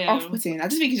off-putting. I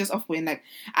just think it's just off-putting. Like,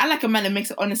 I like a man that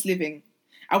makes an honest living.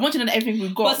 I want to know that everything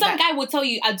we've got. But some guy will tell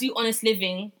you, I do honest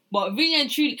living, but really and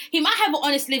truly, he might have an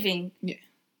honest living.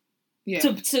 Yeah.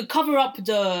 To cover up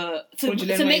to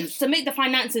make the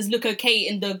finances look okay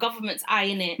in the government's eye,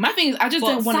 innit? My thing is, I just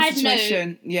don't want a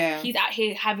situation. He's out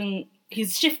here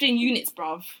he's shifting units,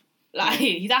 bruv. Like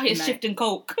he's out here shifting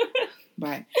coke.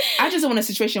 Right. I just don't want a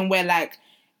situation where like,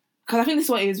 because I think this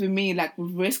is what it is with me, like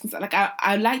with risk. Like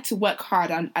I like to work hard.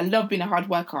 I love being a hard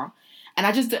worker, and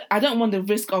I don't want the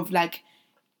risk of like.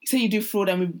 Say you do fraud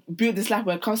and we build this life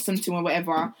we're accustomed to or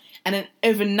whatever, and then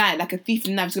overnight, like a thief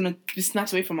in the night is going to be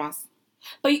snatched away from us.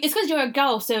 But it's because you're a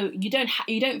girl, so you don't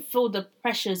feel the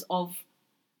pressures of,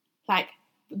 like,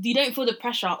 you don't feel the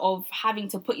pressure of having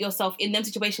to put yourself in them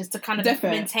situations to kind of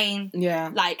maintain,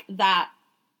 like, that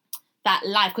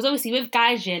life. Because obviously with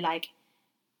guys, like,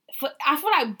 I feel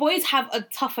like boys have a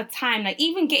tougher time, like,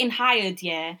 even getting hired,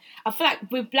 I feel like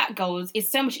with black girls, it's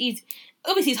so much easier.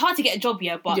 Obviously, it's hard to get a job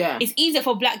here, but it's easier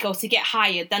for black girls to get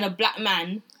hired than a black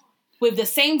man with the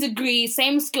same degree,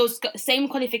 same skills, same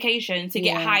qualification to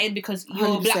get hired because you're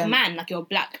 100%. A black man, like you're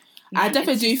black. I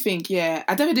definitely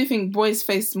do think boys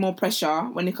face more pressure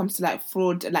when it comes to like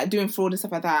fraud, like doing fraud and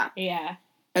stuff like that. Yeah.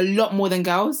 A lot more than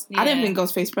girls. Yeah. I don't think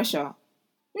girls face pressure.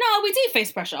 No, we do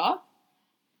face pressure.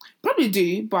 Probably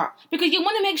do, but... Because you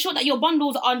want to make sure that your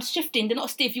bundles are shifting, they're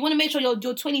not stiff. You want to make sure your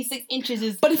 26 inches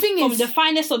is... But the thing is... From the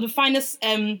finest of the finest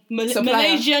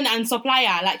Malaysian and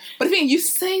supplier. Like, but the thing is, you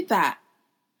say that,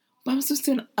 but I'm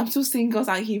still seeing girls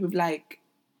out here with like...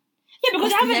 Yeah,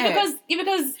 because I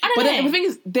don't know. The thing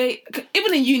is,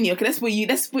 even in uni, okay, you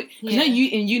know,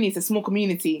 in uni it's a small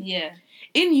community. Yeah.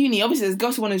 In uni, obviously, there's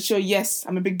girls who want to show, yes,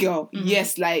 I'm a big girl. Mm-hmm.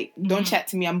 Yes, like, don't chat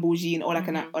to me, I'm bougie and all that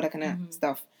kind of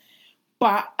stuff.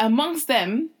 But amongst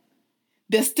them,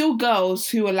 there's still girls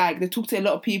who are like, they talk to a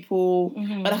lot of people,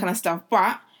 all that kind of stuff.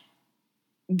 But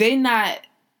they're not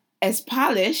as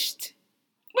polished.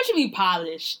 What do you mean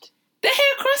polished? The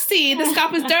hair crusty, the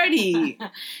scalp is dirty.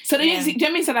 So do you know what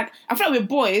I mean? So like, I feel like with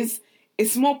boys,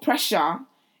 it's more pressure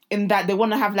in that they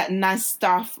want to have like nice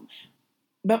stuff.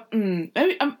 But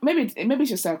maybe it's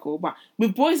your circle. But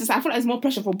with boys, I feel like there's more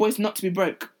pressure for boys not to be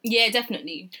broke. Yeah,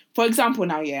 definitely. For example,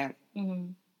 now, okay,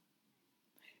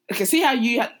 see how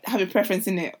you have a preference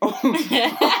in it. I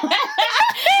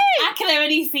can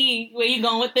already see where you're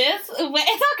going with this, but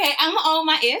it's okay. I'm on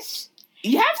my ish.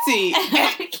 You have to.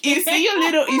 You see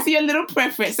your little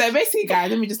preference. So basically, guys,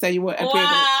 let me just tell you what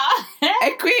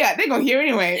Equia, they're gonna hear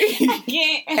anyway. I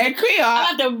can't. Equia. I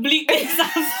have to bleep this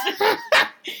out.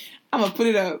 I'm gonna put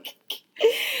it up.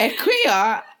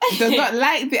 Equia does not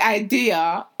like the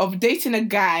idea of dating a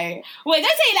guy. Wait,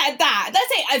 don't say it like that. Don't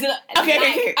say it as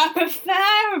okay.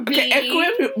 Preferably.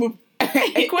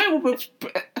 Okay, Equia would.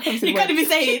 You can't even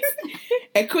say it.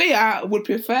 Equia would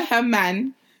prefer her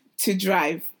man to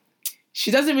drive.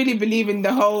 she doesn't really believe in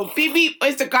the whole beep beep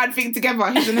Oyster card thing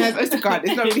together. His and hers Oyster card.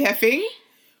 It's not really her thing.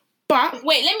 But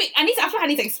wait, I feel like I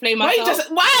need to explain myself.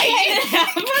 Why?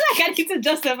 I feel like I need to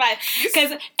justify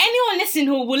because anyone listening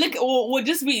who will look or will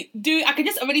just I can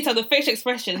just already tell the facial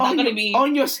expression. Not going to be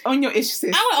on your ish,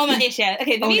 sis. I want on my ish. Yeah.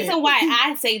 Okay. The reason why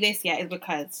I say this is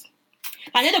because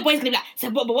I know the boys gonna be like,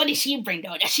 so, but what did she bring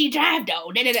though? Does she drive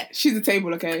though? She's a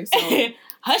table, okay. So.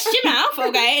 Hush your mouth,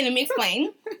 okay, and let me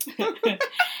explain.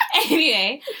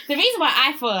 Anyway, the reason why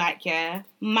I feel like,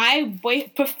 my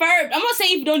boy prefer, I'm not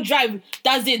saying if you don't drive,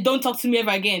 that's it, don't talk to me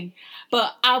ever again.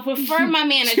 But I prefer my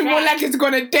man to drive. More like it's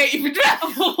going to date if you drive.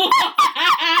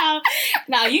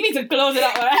 Now, you need to close it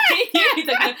up, all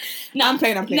right? No, I'm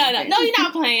playing. No, you're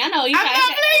not playing. I know. I'm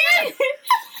not playing.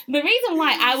 The reason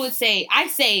why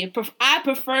I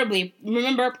preferably,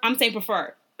 remember, I'm saying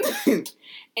prefer,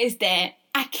 is that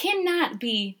I cannot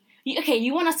be, okay,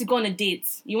 you want us to go on a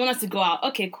date. You want us to go out.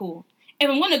 Okay, cool. If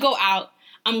I'm going to go out,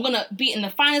 I'm going to be in the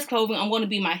finest clothing. I'm going to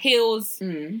be my heels.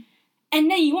 Mm.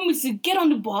 And then you want me to get on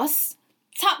the bus,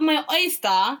 tap my oyster,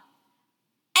 and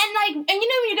you know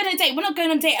when you're going to date, we're not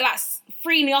going on a date at like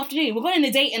 3 in the afternoon. We're going on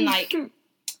a date in like,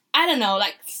 I don't know,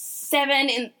 like 7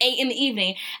 and 8 in the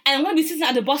evening. And I'm going to be sitting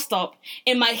at the bus stop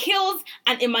in my heels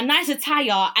and in my nice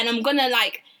attire. And I'm going to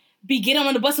like, be getting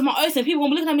on the bus with my oyster and people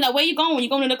gonna be looking at me like, where you going? You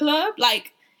going to the club?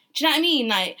 Like, do you know what I mean?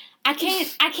 Like, I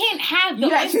can't have the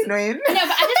oyster. Annoying. No, but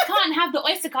I just can't have the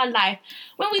oyster card life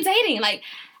when we're dating. Like,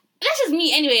 that's just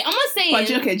me anyway. I'm not saying. But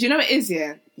okay, do you know what it is?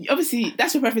 Yeah, obviously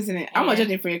that's your preference, isn't it? I'm not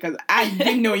judging for you because I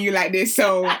didn't know you like this,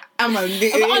 so I'm just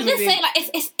saying, like,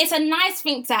 it's a nice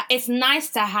thing it's nice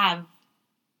to have.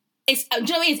 It's, do you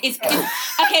know what it is?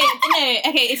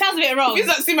 Okay, it sounds a bit wrong. You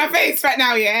don't see my face right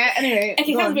now, yeah? Anyway.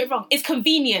 Okay, it sounds a bit wrong. It's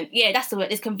convenient. Yeah, that's the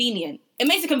word. It's convenient. It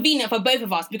makes it convenient for both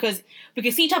of us because we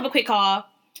can see each other quicker.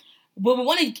 When we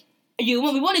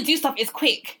want to do stuff, it's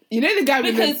quick. You know the guy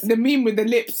with the meme with the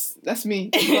lips? That's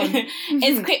me.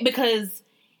 It's quick because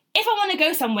if I want to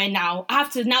go somewhere now, I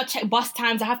have to now check bus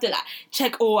times. I have to like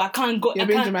check, I can't go. You're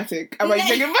being dramatic. Am I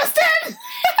checking bus times?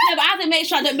 No, but I have to make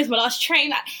sure I don't miss my last train.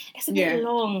 Like, it's a bit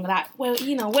long. Like, well,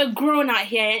 we're grown out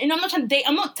here. And I'm not trying to date.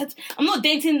 I'm not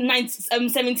dating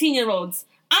 17-year-olds.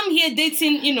 I'm here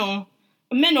dating,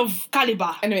 men of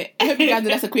caliber. Anyway, I hope you guys know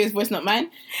that's a queer's voice, not mine.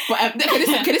 But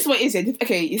this is what it is.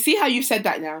 Okay, you see how you've said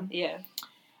that now? Yeah.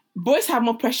 Boys have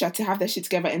more pressure to have their shit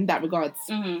together in that regards.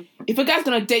 Mm-hmm. If a guy's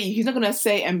gonna date you, he's not gonna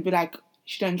say and be like,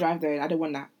 "She don't drive though. I don't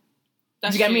want that."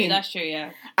 That's Do you get true. Me? That's true.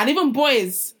 Yeah. And even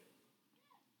boys.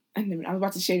 And I was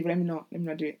about to shade, but let me not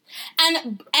do it.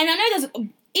 And I know there's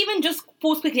even just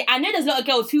pause quickly. I know there's a lot of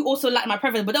girls who also like my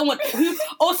preference, but who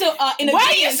also are in agreement.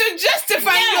 Why are you so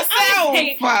justifying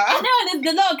yourself? I know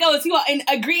there's a lot of girls who are in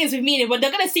agreement with me, but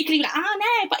they're gonna secretly be like, "Oh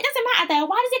no, but it doesn't matter though.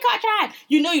 Why does it car drive?"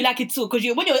 You know you like it too, because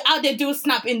when you're out there doing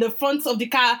snap in the front of the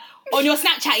car on your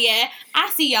Snapchat, yeah, I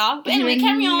see y'all. But anyway,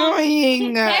 carry on.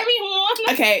 Annoying. Carry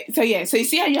on. Okay, so you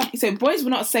see how so boys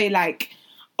will not say like,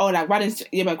 "Oh, like why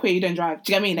didn't but queer, you don't drive."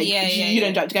 Do you get me? Like, you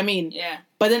don't drive. Do you get me? Yeah.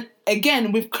 But then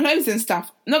again, with clothes and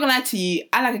stuff, I'm not gonna lie to you,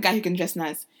 I like a guy who can dress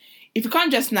nice. If you can't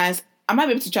dress nice, I might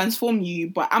be able to transform you,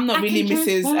 but I'm not really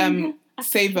Mrs.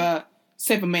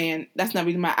 Saver Man. That's not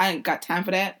really I ain't got time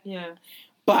for that. Yeah.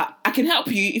 But I can help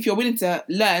you if you're willing to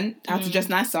learn how to dress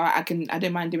nicer. I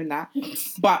don't mind doing that.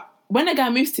 But when a guy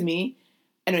moves to me,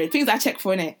 anyway, things I check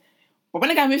for, innit? But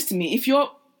when a guy moves to me, if you're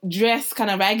dressed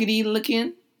kind of raggedy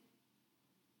looking,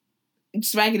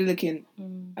 just raggedy looking.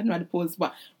 I don't know how to pause,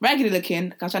 but raggedy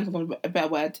looking. I was trying to think of a better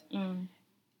word.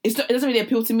 It doesn't really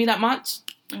appeal to me that much.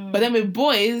 But then with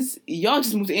boys, y'all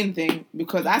just move to anything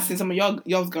because I see some of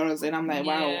y'all's girls and I'm like,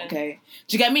 wow, okay.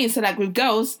 Do you get me? So like with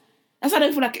girls, that's why I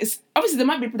don't feel like it's obviously there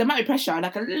might be pressure,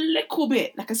 like a little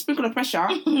bit, like a sprinkle of pressure.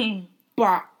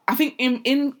 But I think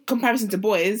in comparison to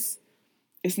boys,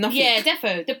 it's nothing. Yeah,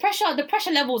 defo. The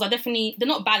pressure levels are definitely they're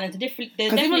not balanced. They're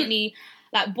definitely.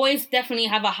 Like, boys definitely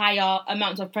have a higher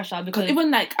amount of pressessure because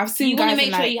even, like, I've seen guys... You want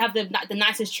to make sure you have the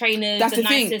nicest trainers, that's the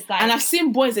nicest, thing. like... And I've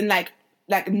seen boys in, like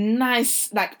nice,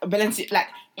 like, Balenciaga, like,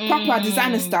 proper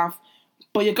designer stuff,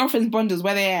 but your girlfriend's bundles,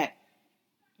 where they at?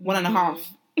 1.5.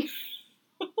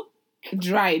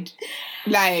 Dried.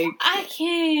 Like... I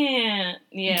can't.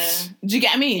 Yeah. Do you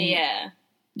get what I mean? Yeah.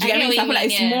 Do you get what I mean? So I feel like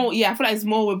it's more... Yeah, I feel like it's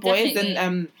more with boys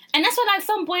than... And that's why, like,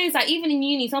 some boys, like, even in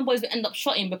uni, some boys will end up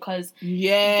shotting because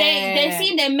they've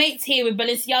seen their mates here with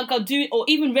Balenciaga doing, or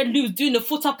even Red Loose doing the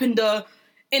foot up in the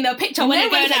picture when they're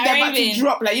going out they're about to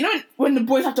drop. Like, you know when the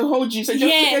boys have to hold you, so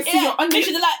just see your under.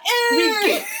 They're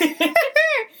like,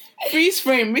 freeze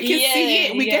frame. We can see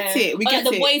it. We get it.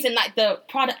 The boys in, like, the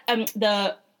product,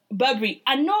 the Burberry.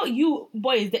 I know you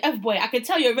boys, the F boy. I can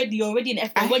tell you're already an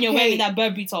F boy when you're wearing that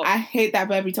Burberry top. I hate that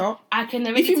Burberry top. I can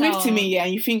already If you tell. move to me,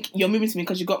 and you think you're moving to me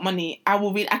because you got money, I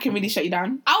can really shut you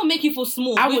down. I'll make you feel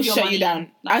small. I will with your shut money. you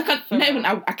down. Like,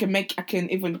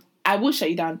 I will shut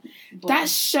you down. That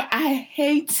shut. I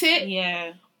hate it.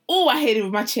 Yeah. Oh, I hate it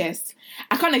with my chest.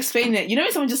 I can't explain it. You know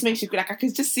when someone just makes you like I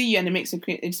can just see you and it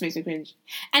just makes me cringe.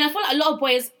 And I feel like a lot of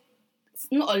boys,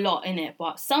 not a lot in it,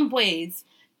 but some boys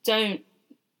don't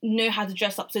know how to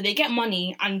dress up, so they get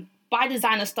money and buy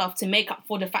designer stuff to make up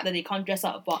for the fact that they can't dress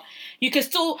up. But you can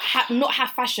still not have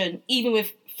fashion, even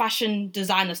with fashion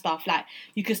designer stuff. Like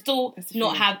you can still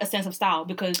not have a sense of style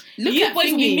because you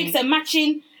boys will be mix and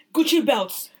matching Gucci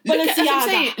belts. Look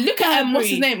at what's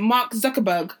his name? Mark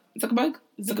Zuckerberg.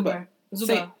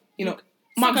 Say, you know,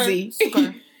 Mark Z.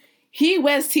 He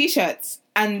wears t-shirts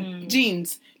and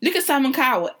jeans. Look at Simon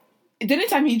Cowell. The only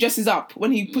time he dresses up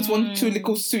when he puts two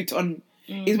little suit on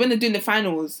is when they're doing the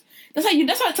finals. That's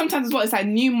why sometimes as well it's like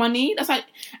new money. That's like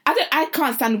I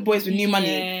can't stand boys with new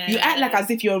money. You act like as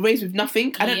if you're raised with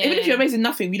nothing. Even if you're raised with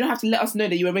nothing, you don't have to let us know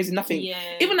that you were raised with nothing. Yeah.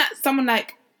 Even like someone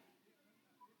like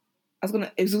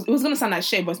it was gonna sound like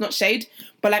shade, but it's not shade.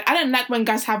 But like I don't like when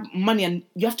guys have money and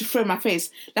you have to throw in my face.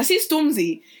 Now see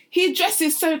Stormzy, he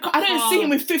dresses so. I don't see him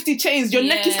with 50 chains. Your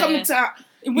neck is coming to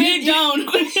way down.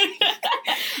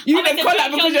 You need to call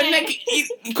out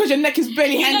because your neck is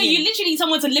barely hanging. You literally need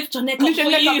someone to lift your neck up.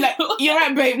 Like, you're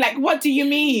right, babe. Like, what do you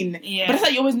mean? Yeah. But that's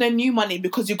like you always know new money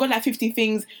because you've got like 50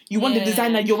 things. You want the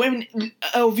designer. You're wearing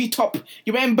LV top.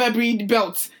 You're wearing Burberry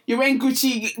belt. You're wearing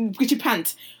Gucci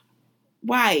pants.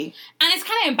 Why? And it's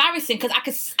kind of embarrassing because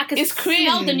I could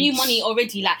smell the new money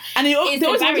already. Like, and they always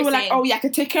were like, "Oh yeah, I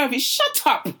can take care of it." Shut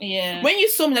up. Yeah. When you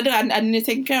saw me, I need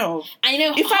taken care of. And you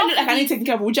know, if I look like I need taken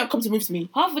care of, would you have come to move to me?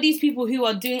 Half of these people who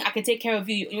are doing, I can take care of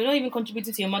you. You're not even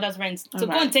contributing to your mother's rent. So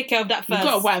go and take care of that first. You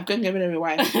got a wife. Go and get rid of your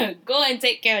wife. Go and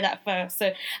take care of that first.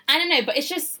 So I don't know, but it's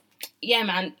just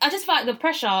man. I just feel like the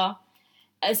pressure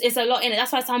is a lot in it.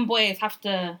 That's why some boys have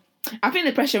to. I think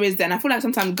the pressure is there, and I feel like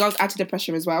sometimes girls add to the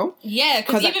pressure as well. Yeah,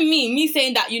 because even me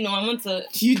saying that, I want to...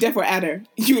 You definitely add her.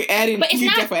 You adding, but it's you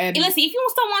not, definitely adding. Listen, if you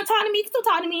want someone talking to me, you can still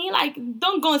talk to me. Like,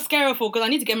 don't go and scare her for, because I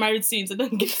need to get married soon, so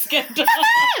don't get scared.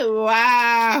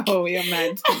 Wow, you're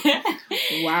mad.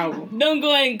 Wow. Don't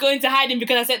go into hiding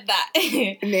because I said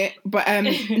that. But,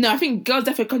 no, I think girls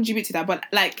definitely contribute to that, but,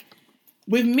 like,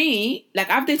 with me, like,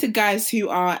 I've dated guys who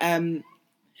are...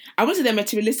 I wouldn't say they're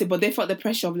materialistic, but they felt the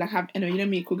pressure of like you know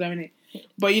me, cougar, innit?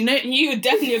 But you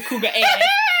definitely a cougar.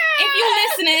 If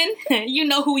you're listening, you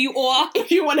know who you are.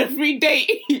 If you want a free date,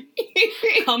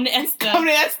 come to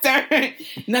Esther.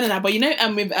 No. But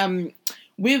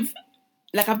with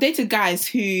like I've dated guys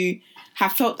who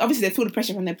have felt obviously they feel the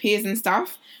pressure from their peers and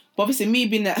stuff. But obviously, me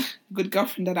being a good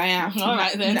girlfriend that I am, all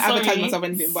right then. Advertise myself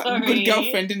anything, but good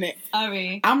girlfriend, isn't it?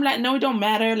 Sorry. I'm like, no, it don't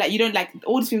matter. Like, you don't like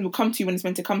all these things will come to you when it's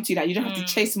meant to come to you. Like, you don't have to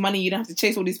chase money. You don't have to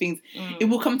chase all these things. It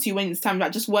will come to you when it's time.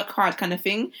 Like, just work hard, kind of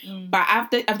thing. But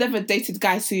I've never dated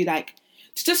guys who like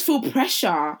to just feel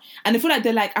pressure, and they feel like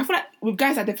they're like. I feel like with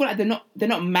guys like they feel like they're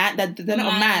not mad. That they're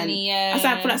not a man. Yeah.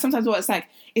 I feel like sometimes what it's like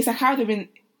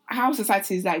how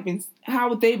society's like been,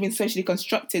 how they've been socially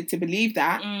constructed to believe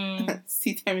that.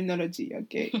 See terminology,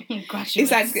 okay? It's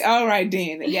like, all right,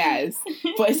 then, yes.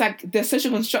 But it's like the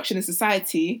social construction in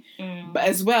society, but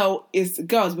as well is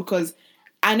girls, because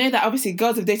I know that obviously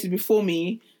girls have dated before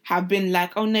me have been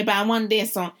like, oh no, but I want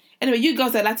this. So anyway, you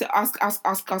girls that like to ask.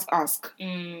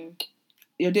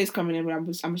 Your day's coming in,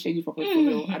 I'm gonna show you properly for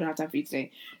real. I don't have time for you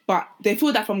today. But they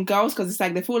feel that from girls because it's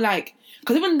like they feel like,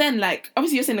 because even then, like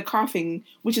obviously you're saying the car thing,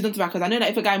 which is not bad, because I know that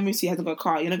if a guy moves to you hasn't got a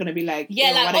car, you're not gonna be like,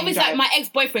 like obviously like my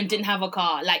ex-boyfriend didn't have a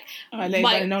car, like I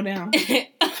know now.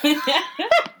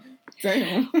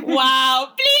 Damn. Wow,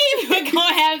 please, we're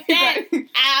gonna have that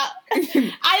out.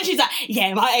 And she's like,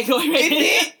 yeah, my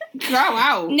ex-boyfriend.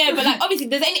 Wow. No, but like obviously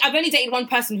I've only dated one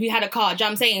person who had a car, do you know what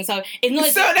I'm saying? So it's not.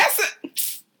 So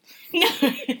that's no,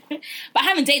 but I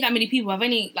haven't dated that many people. I've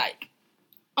only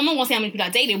I'm not gonna say how many people I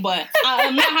dated, but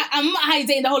I'm not how you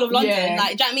dating the whole of London. Yeah.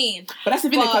 Like, do you know what I mean? But that's the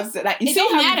thing, because like it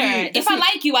don't matter. If I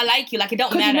like you, I like you. Like, it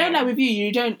don't matter. Because like with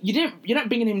you're not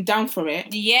bringing him down for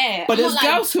it. Yeah. But there's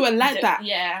girls who are like that.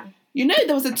 Yeah. You know,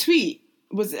 there was a tweet.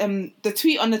 Was the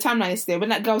tweet on the timeline yesterday when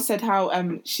that girl said how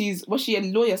was she a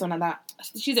lawyer or something like that?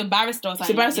 She's a barrister or something.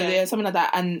 She's a barrister, yeah, something like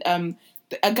that. And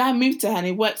a guy moved to her and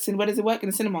he works in, where does he work? In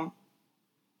the cinema.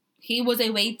 He was a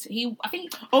wait. I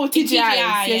think. Oh, TGI's.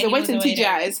 Yeah, he's a wait in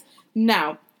TGI's.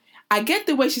 Now, I get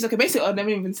the way she's okay. Basically, I'll never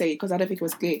even say it because I don't think it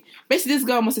was clear. Basically, this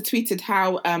girl must have tweeted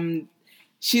how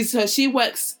she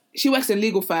works in a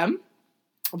legal firm.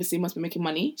 Obviously, must be making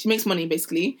money. She makes money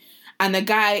basically, and the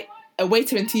guy a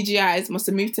waiter in TGI's must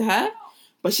have moved to her,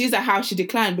 but she's at how she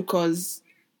declined because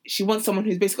she wants someone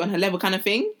who's basically on her level kind of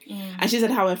thing. And she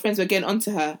said how her friends were getting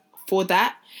onto her for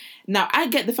that. Now, I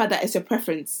get the fact that it's a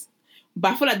preference,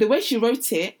 but I feel like the way she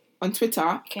wrote it on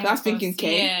Twitter, because I was thinking,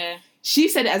 she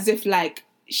said it as if, like,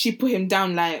 she put him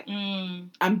down, like,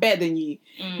 I'm better than you.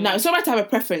 Now, it's all right to have a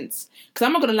preference, because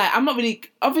I'm not going to lie, I'm not really,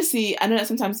 obviously, I know that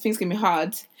sometimes things can be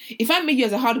hard. If I meet you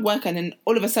as a hard worker and then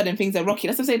all of a sudden things are rocky,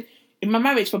 that's what I'm saying. In my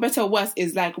marriage, for better or worse,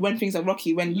 is like when things are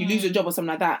rocky, when you lose your job or something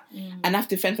like that, and have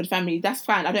to fend for the family. That's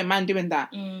fine. I don't mind doing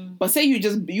that. But say you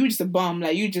just a bum,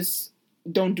 like you just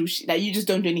don't do shit, like you just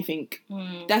don't do anything.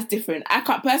 That's different. I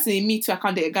can't personally, me too. I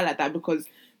can't date a guy like that because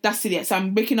that's silly. So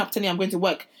I'm waking up telling you I'm going to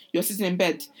work. You're sitting in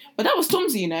bed. But that was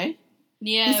Stormzy, you know.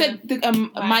 Yeah. He said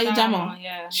Maya Jama.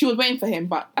 Yeah. She was waiting for him,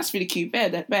 but that's really cute.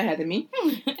 Better ahead than me.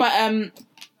 But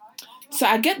so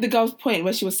I get the girl's point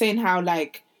where she was saying how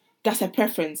like. That's her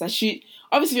preference. Like she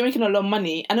obviously you're making a lot of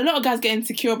money, and a lot of guys get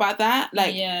insecure about that.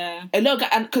 Like a lot of guys,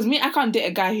 and because me, I can't date a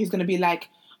guy who's gonna be like,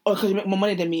 oh, because you make more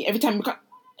money than me. Every time you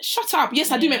shut up. Yes,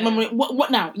 I do make more money.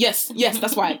 What now? Yes,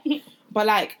 that's why. But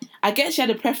like, I get she had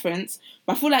a preference,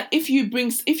 but I feel like if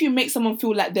you make someone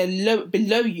feel like they're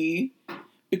below you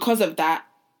because of that,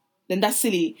 then that's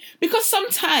silly. Because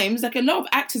sometimes, like a lot of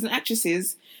actors and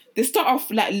actresses, they start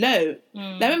off like low.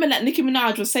 Like, remember, like Nicki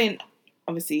Minaj was saying,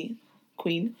 obviously,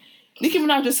 Queen. Nicki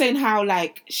Minaj was saying how,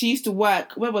 like, she used to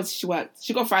work... Where was she worked?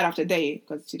 She got fired after a day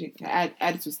because she didn't...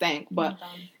 Addis was stank. But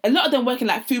a lot of them work in,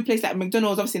 like, food places like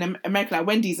McDonald's, obviously in America, like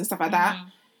Wendy's and stuff like that.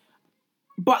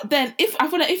 But then, I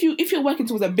feel like if you're working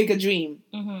towards a bigger dream,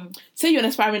 say you're an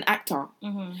aspiring actor,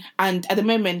 and at the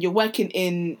moment you're working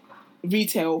in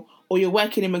retail or you're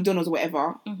working in McDonald's or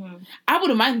whatever, I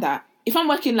wouldn't mind that. If I'm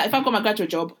working, like, if I've got my graduate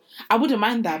job, I wouldn't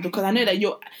mind that because I know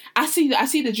that I see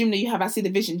the dream that you have, I see the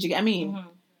vision, do you get what I mean?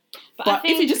 But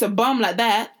if you're just a bum like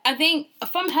that... I think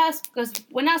from her, because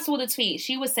when I saw the tweet,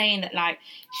 she was saying that, like,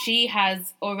 she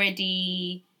has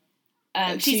already...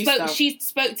 she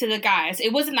spoke to the guys.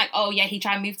 It wasn't like, oh, yeah, he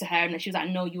tried to move to her, and she was like,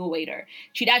 no, you're a waiter.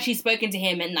 She'd actually spoken to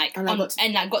him and, like,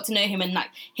 got to know him and, like,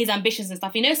 his ambitions and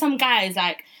stuff. You know, some guys,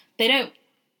 like, they don't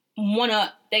want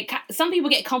to... Some people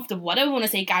get comfortable. I don't want to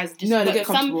say guys. Just, no, they get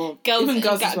comfortable. Some girls, even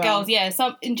girls as well. Girls, yeah.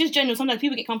 In just general, sometimes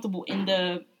people get comfortable in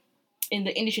the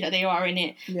industry that they are in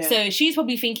it. Yeah. So she's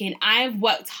probably thinking, I've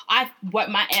worked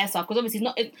my ass off, because obviously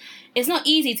it's not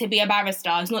easy to be a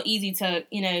barrister. It's not easy to,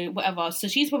 you know, whatever. So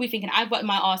she's probably thinking, I've worked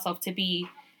my ass off to be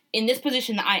in this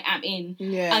position that I am in,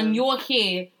 and you're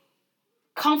here,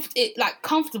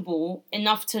 comfortable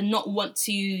enough to not want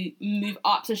to move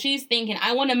up. So she's thinking,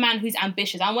 I want a man who's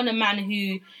ambitious. I want a man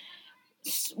who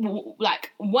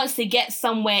like wants to get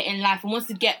somewhere in life and wants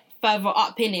to get further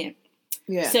up in it.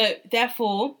 Yeah. So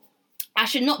therefore,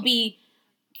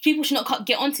 people should not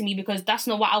get onto me because that's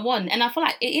not what I want. And I feel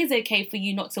like it is okay for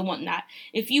you not to want that.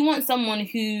 If you want someone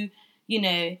who, you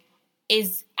know,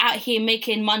 is out here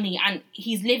making money and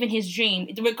he's living his dream,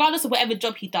 regardless of whatever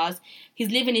job he does, he's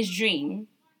living his dream,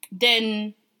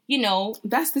 then, you know,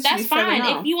 that's fine.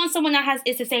 If you want someone that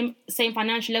it's the same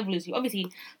financial level as you, obviously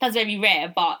that's very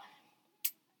rare, but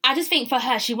I just think for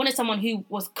her, she wanted someone who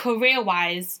was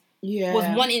career-wise,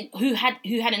 who had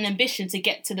an ambition to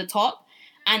get to the top.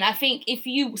 And I think if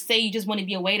you say you just want to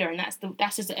be a waiter and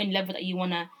that's just the only level that you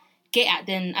want to get at,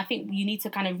 then I think you need to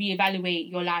kind of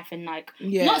reevaluate your life and like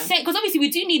not say, because obviously we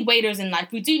do need waiters in life.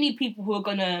 We do need people who are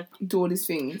gonna do all these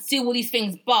things.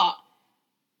 But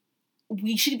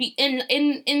we should be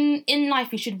in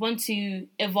life. We should want to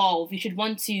evolve. We should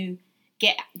want to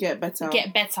get better,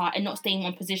 and not stay in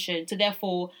one position. So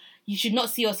therefore, you should not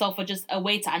see yourself as just a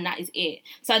waiter, and that is it.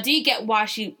 So I do get why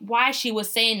she was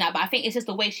saying that, but I think it's just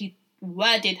the way she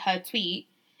worded her tweet.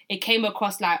 It came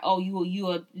across like, oh, you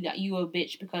a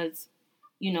bitch because,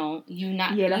 you know, you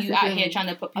out here trying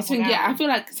to put people down. I feel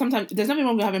like sometimes there's nothing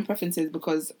wrong with having preferences,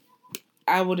 because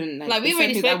I wouldn't like we've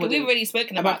already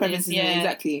spoken about preferences. This, yeah.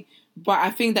 Exactly. But I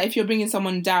think that if you're bringing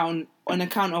someone down on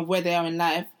account of where they are in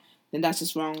life, then that's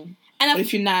just wrong. And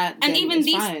if you're not, then even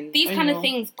these kind of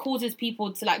things causes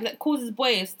people to that causes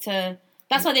boys to.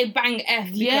 That's why they bang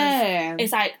F, because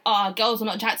it's like, girls will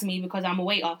not chat to me because I'm a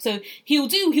waiter. So he'll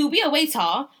be a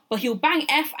waiter, but he'll bang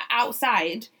F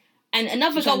outside, and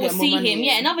another girl will see him.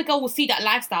 Yeah, another girl will see that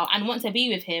lifestyle and want to be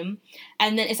with him,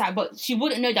 and then it's like, but she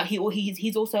wouldn't know that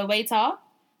he's also a waiter.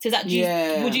 So that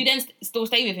would you then still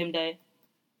stay with him though?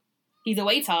 He's a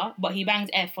waiter, but he bangs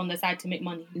F on the side to make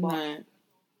money. No,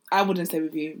 I wouldn't stay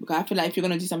with you, because I feel like if you're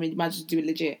gonna do something, you might just do it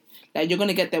legit. Like, you're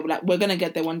gonna get there. Like, we're gonna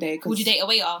get there one day. Would you date a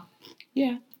waiter?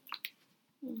 Yeah.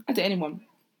 I'd date anyone.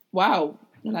 Wow.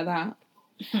 Not like that.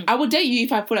 I would date you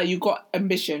if I feel like you got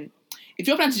ambition. If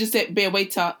you're planning to just be a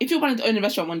waiter, if you're planning to own a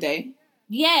restaurant one day,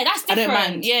 yeah, that's different. I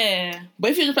don't mind. Yeah.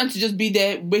 But if you're just planning to just be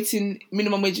there waiting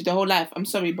minimum wage the whole life, I'm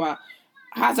sorry, but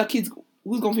how's our kids?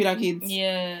 Who's gonna feed our kids?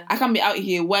 Yeah. I can't be out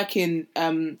here working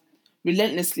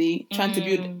relentlessly trying to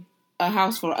build a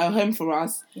home for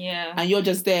us. Yeah. And you're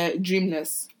just there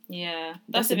dreamless. Yeah,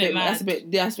 that's a bit mad.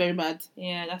 That's very mad.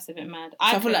 Yeah, that's a bit mad. So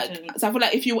I feel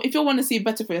like if you want to see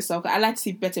better for yourself, I like to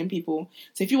see better in people.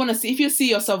 So if you see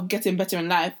yourself getting better in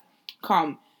life,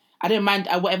 come. I don't mind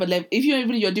at whatever level. If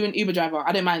you're doing Uber driver,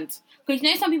 I don't mind. Because you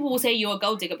know, some people will say you're a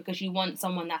gold digger because you want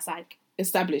someone that's like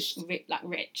established,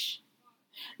 rich.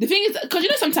 The thing is, because you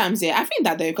know, sometimes I think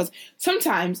that though, because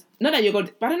sometimes not that you're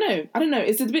good, but I don't know.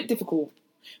 It's a bit difficult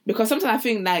because sometimes I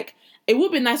think like it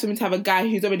would be nice for me to have a guy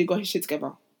who's already got his shit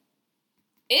together.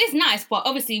 It is nice, but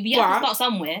obviously we have to start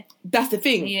somewhere. That's the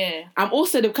thing. Yeah. I'm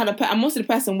also the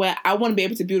person where I want to be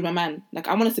able to build my man. Like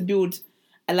I want us to build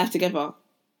a life together.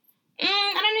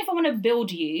 I don't know if I want to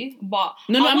build you, but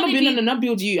no, I'm not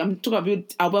build you. I'm talking about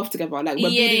build our wealth together. Like we're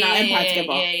building our empire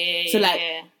together. So like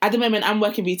at the moment, I'm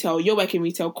working retail. You're working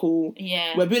retail. Cool.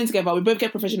 Yeah. We're building together. We both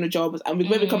get professional jobs, and we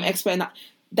both become expert in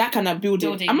that kind of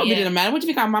building. I'm not building a man. What do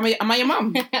you think? Am I your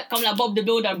mum? Come like Bob the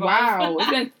Builder, bro. Wow.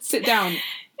 We're gonna sit down.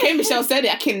 K. Michelle said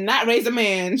it. I cannot raise a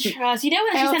man. Trust. You know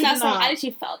when she sang that song, I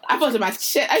literally felt that. I felt in my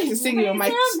chest. I used to sing it with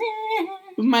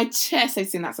my chest. I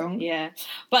sing that song. Yeah,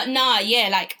 but nah, yeah.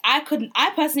 Like I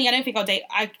personally, I don't think I'll date.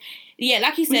 Like you said.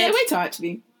 Would you date a waiter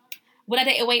actually? Would I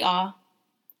date a waiter?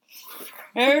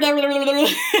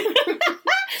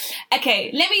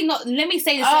 Okay, let me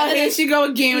say this. Oh, here she go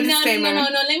again with disclaimer. No.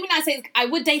 Let me not say. I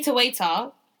would date a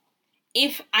waiter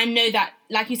if I know that,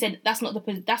 like you said, that's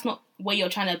not where you're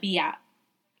trying to be at.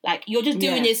 Like you're just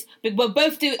doing this, but we're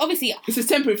both doing. Obviously, it's a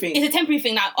temporary thing. It's a temporary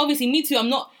thing. Like obviously, me too. I'm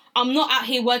not out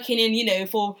here working in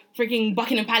for freaking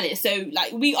Buckingham Palace. So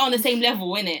like we are on the same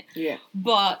level, innit? Yeah.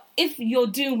 But if you're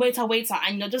doing waiter,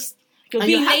 and you're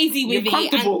being lazy with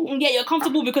it, and you're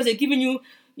comfortable because they're giving you,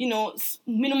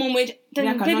 minimum wage.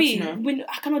 Then baby,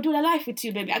 I cannot do that life with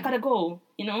you, baby. I gotta go.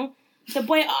 The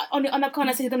boy on the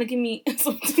corner said he's gonna give me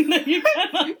something that you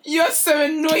cannot. You're so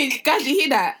annoyed. Guys, you hear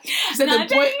that? She said the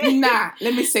boy. Nah,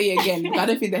 let me say it again. I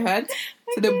don't think they heard.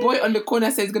 So the boy on the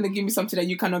corner says he's gonna give me something that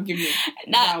you cannot give me.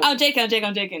 Nah, wow. I'm joking.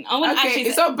 Okay,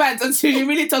 it's all bad until you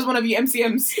really tells one of you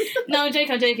MCMs. No, I'm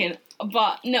joking.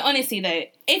 But no, honestly though,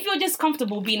 if you're just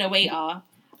comfortable being a waiter,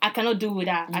 I cannot do with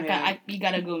that. You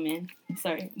gotta go, man.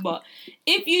 Sorry, but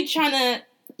if you're trying to.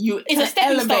 It's a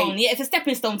stepping stone. Yeah, it's a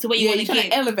stepping stone to where you want to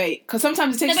get. To elevate. Because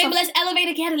sometimes it takes... No, baby, let's elevate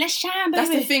together. Let's shine, baby. That's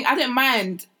the thing. I don't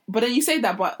mind. But then you say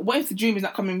that, but what if the dream is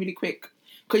not coming really quick?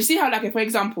 Because you see how, like, for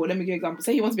example, let me give you an example.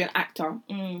 Say he wants to be an actor.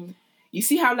 You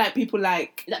see how, like, people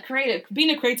like... That creative. Being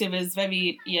a creative is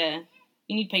very... Yeah.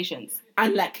 You need patience.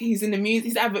 And, like, he's in the music.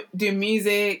 He's either doing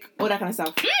music, all that kind of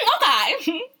stuff. Okay.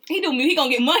 He gonna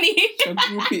get money. A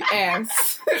groupie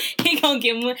ass. He gonna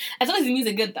get money. As long as the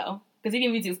music good, though. Because if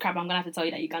your music is crap, I'm going to have to tell you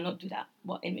that you cannot do that.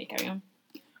 But anyway, carry on.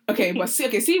 Okay, but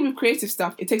see with creative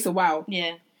stuff, it takes a while.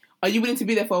 Yeah. Are you willing to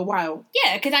be there for a while?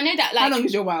 Yeah, because I know that, like... How long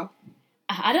is your while?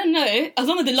 I don't know. As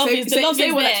long as the love is there.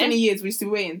 Say what, like 20 years, we're still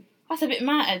waiting. That's a bit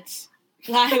mad.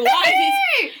 Like, why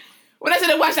is it... When I said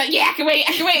the watch, like, yeah, I can wait,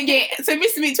 yeah. So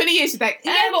Mr. Me, 20 years, she's like...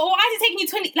 Yeah, but why is it taking you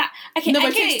 20... Like, okay, no, but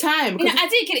it takes time. No, I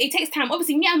do get it. It takes time.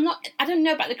 Obviously, me, I don't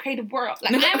know about the creative world.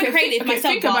 Like, I'm a creative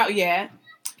myself, think about,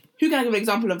 who can I give an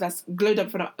example of that's glowed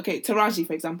up for... Okay, Taraji,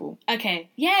 for example.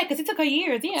 Okay. Yeah, because it took her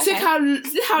years. Yeah. See how long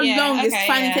it's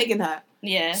finally taken her.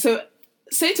 Yeah. So,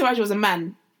 say Taraji was a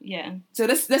man. Yeah. So,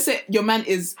 let's say your man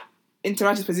is in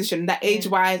Taraji's position, that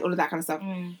age-wise, all of that kind of stuff.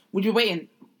 Would you be waiting?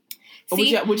 Or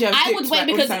See, would you have I would wait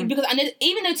because I know,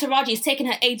 even though Taraji is taking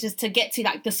her ages to get to,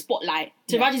 like, the spotlight,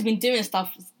 Taraji's been doing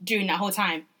stuff during that whole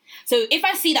time. So if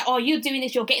I see that, you're doing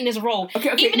this, you're getting this role.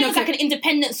 Okay, even if it's like an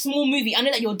independent small movie, I know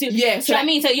that you're doing. Yeah, so what I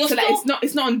mean, so you're still.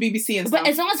 It's not on BBC and stuff. But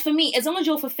as long as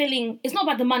you're fulfilling, it's not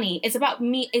about the money. It's about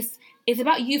me. It's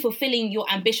about you fulfilling your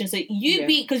ambition. So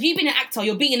because you've been an actor,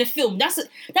 you're being in a film. That's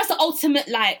the ultimate,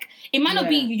 like, it might not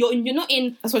be you're not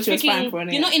in. That's what you're aspiring for.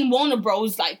 You're not in Warner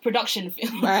Bros. Like production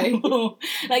film. Right.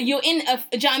 Like you're in do you know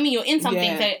what I mean? You're in something.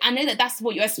 Yeah. So I know that's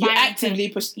what you're aspiring. You're actively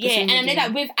to. And I know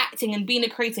that with acting and being a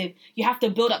creative, you have to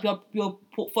build up your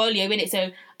portfolio in it.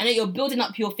 So I know you're building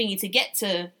up your thingy to get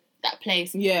to that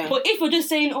place. Yeah. But if you're just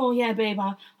saying, oh yeah, babe,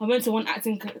 I went to one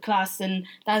acting class and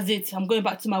that's it. I'm going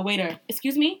back to my waiter.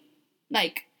 Excuse me?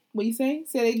 Like, what you say?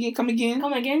 Say it again. Come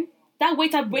again. That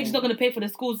waiter wage is not going to pay for the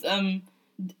school's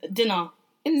dinner.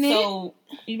 So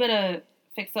you better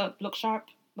fix up, look sharp.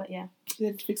 But yeah.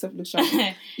 Fix up, look sharp.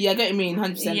 Yeah, I get what you mean.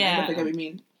 100%. Yeah. I get what you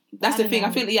mean. That's the thing.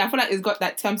 I feel like it's got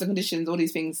like terms and conditions, all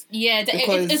these things. Yeah,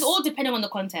 it's all depending on the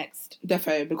context.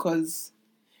 Defo, because,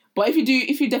 but if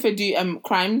you definitely do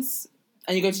crimes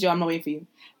and you go to jail, I'm not waiting for you.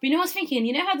 But you know what's thinking?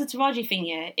 You know how the Taraji thing,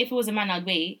 yeah? If it was a man, I'd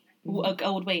wait. A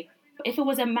girl would wait. But if it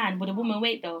was a man, would a woman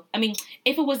wait though? I mean,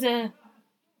 if it was a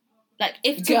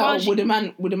if girl, Taraji, would a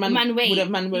man wait? Would a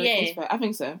man wait? Yeah. I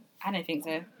think so. I don't think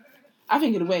so. I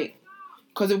think it'd wait.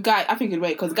 Because I think it'd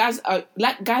wait. Because guys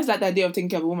like the idea of taking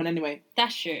care of a woman anyway.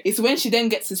 That's true. It's when she then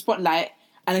gets the spotlight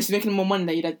and then she's making more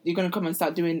money that you're gonna come and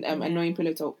start doing annoying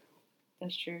pillow talk.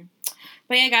 That's true.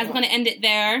 But yeah, guys, we're going to end it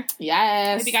there.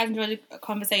 Yes. Hope you guys enjoyed the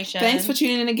conversation. Thanks for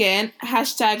tuning in again.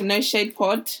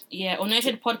 #NoShadePod. Yeah, or No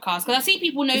Shade Podcast. Because I see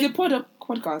people know... Is it pod or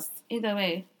podcast? Either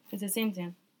way. It's the same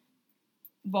thing.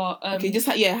 But... okay, just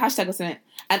hashtag us in it.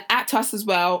 And at us as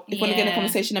well if you want to get in a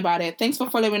conversation about it. Thanks for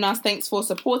following us. Thanks for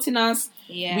supporting us.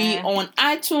 Yeah. We on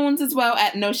iTunes as well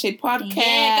at No Shade Podcast.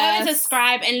 Yeah, go and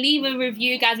subscribe and leave a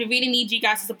review, guys. We really need you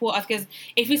guys to support us because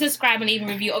if you subscribe and leave a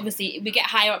review, obviously we get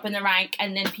higher up in the rank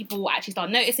and then people will actually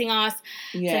start noticing us.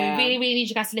 Yeah. So we really, really need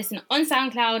you guys to listen on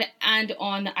SoundCloud and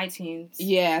on iTunes.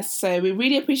 Yeah, so we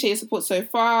really appreciate your support so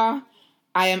far.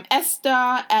 I am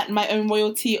Esther at my own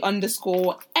royalty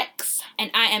 _X. And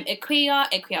I am Aquia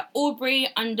Aubrey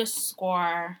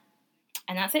 _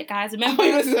 And that's it, guys. Remember,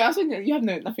 I was thinking you have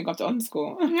nothing after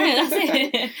underscore. No, that's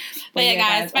it. But yeah,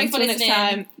 guys, thanks for listening. Next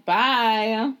time.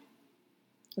 Bye.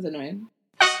 That's annoying.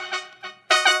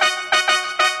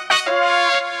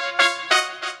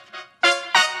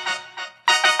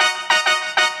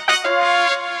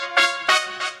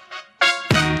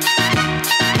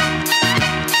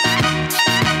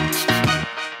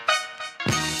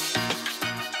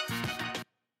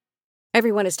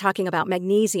 Everyone is talking about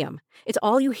magnesium. It's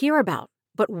all you hear about.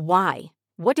 But why?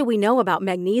 What do we know about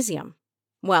magnesium?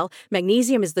 Well,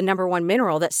 magnesium is the #1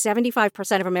 mineral that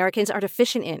 75% of Americans are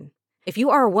deficient in. If you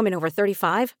are a woman over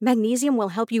 35, magnesium will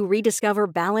help you rediscover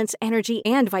balance, energy,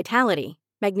 and vitality.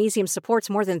 Magnesium supports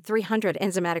more than 300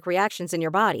 enzymatic reactions in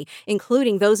your body,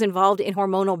 including those involved in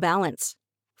hormonal balance.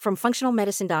 From functional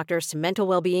medicine doctors to mental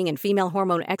well-being and female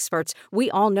hormone experts, we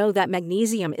all know that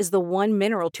magnesium is the one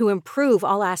mineral to improve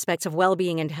all aspects of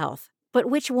well-being and health. But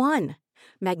which one?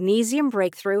 Magnesium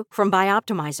Breakthrough from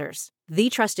Bioptimizers,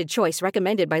 the trusted choice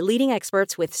recommended by leading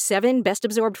experts with 7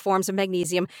 best-absorbed forms of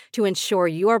magnesium to ensure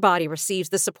your body receives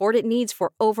the support it needs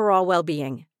for overall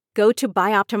well-being. Go to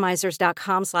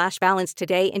bioptimizers.com/balance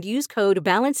today and use code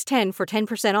BALANCE10 for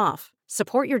 10% off.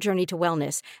 Support your journey to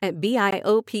wellness at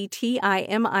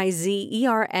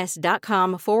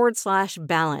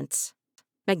bioptimizers.com/balance.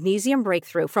 Magnesium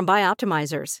Breakthrough from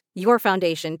Bioptimizers, your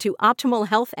foundation to optimal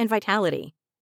health and vitality.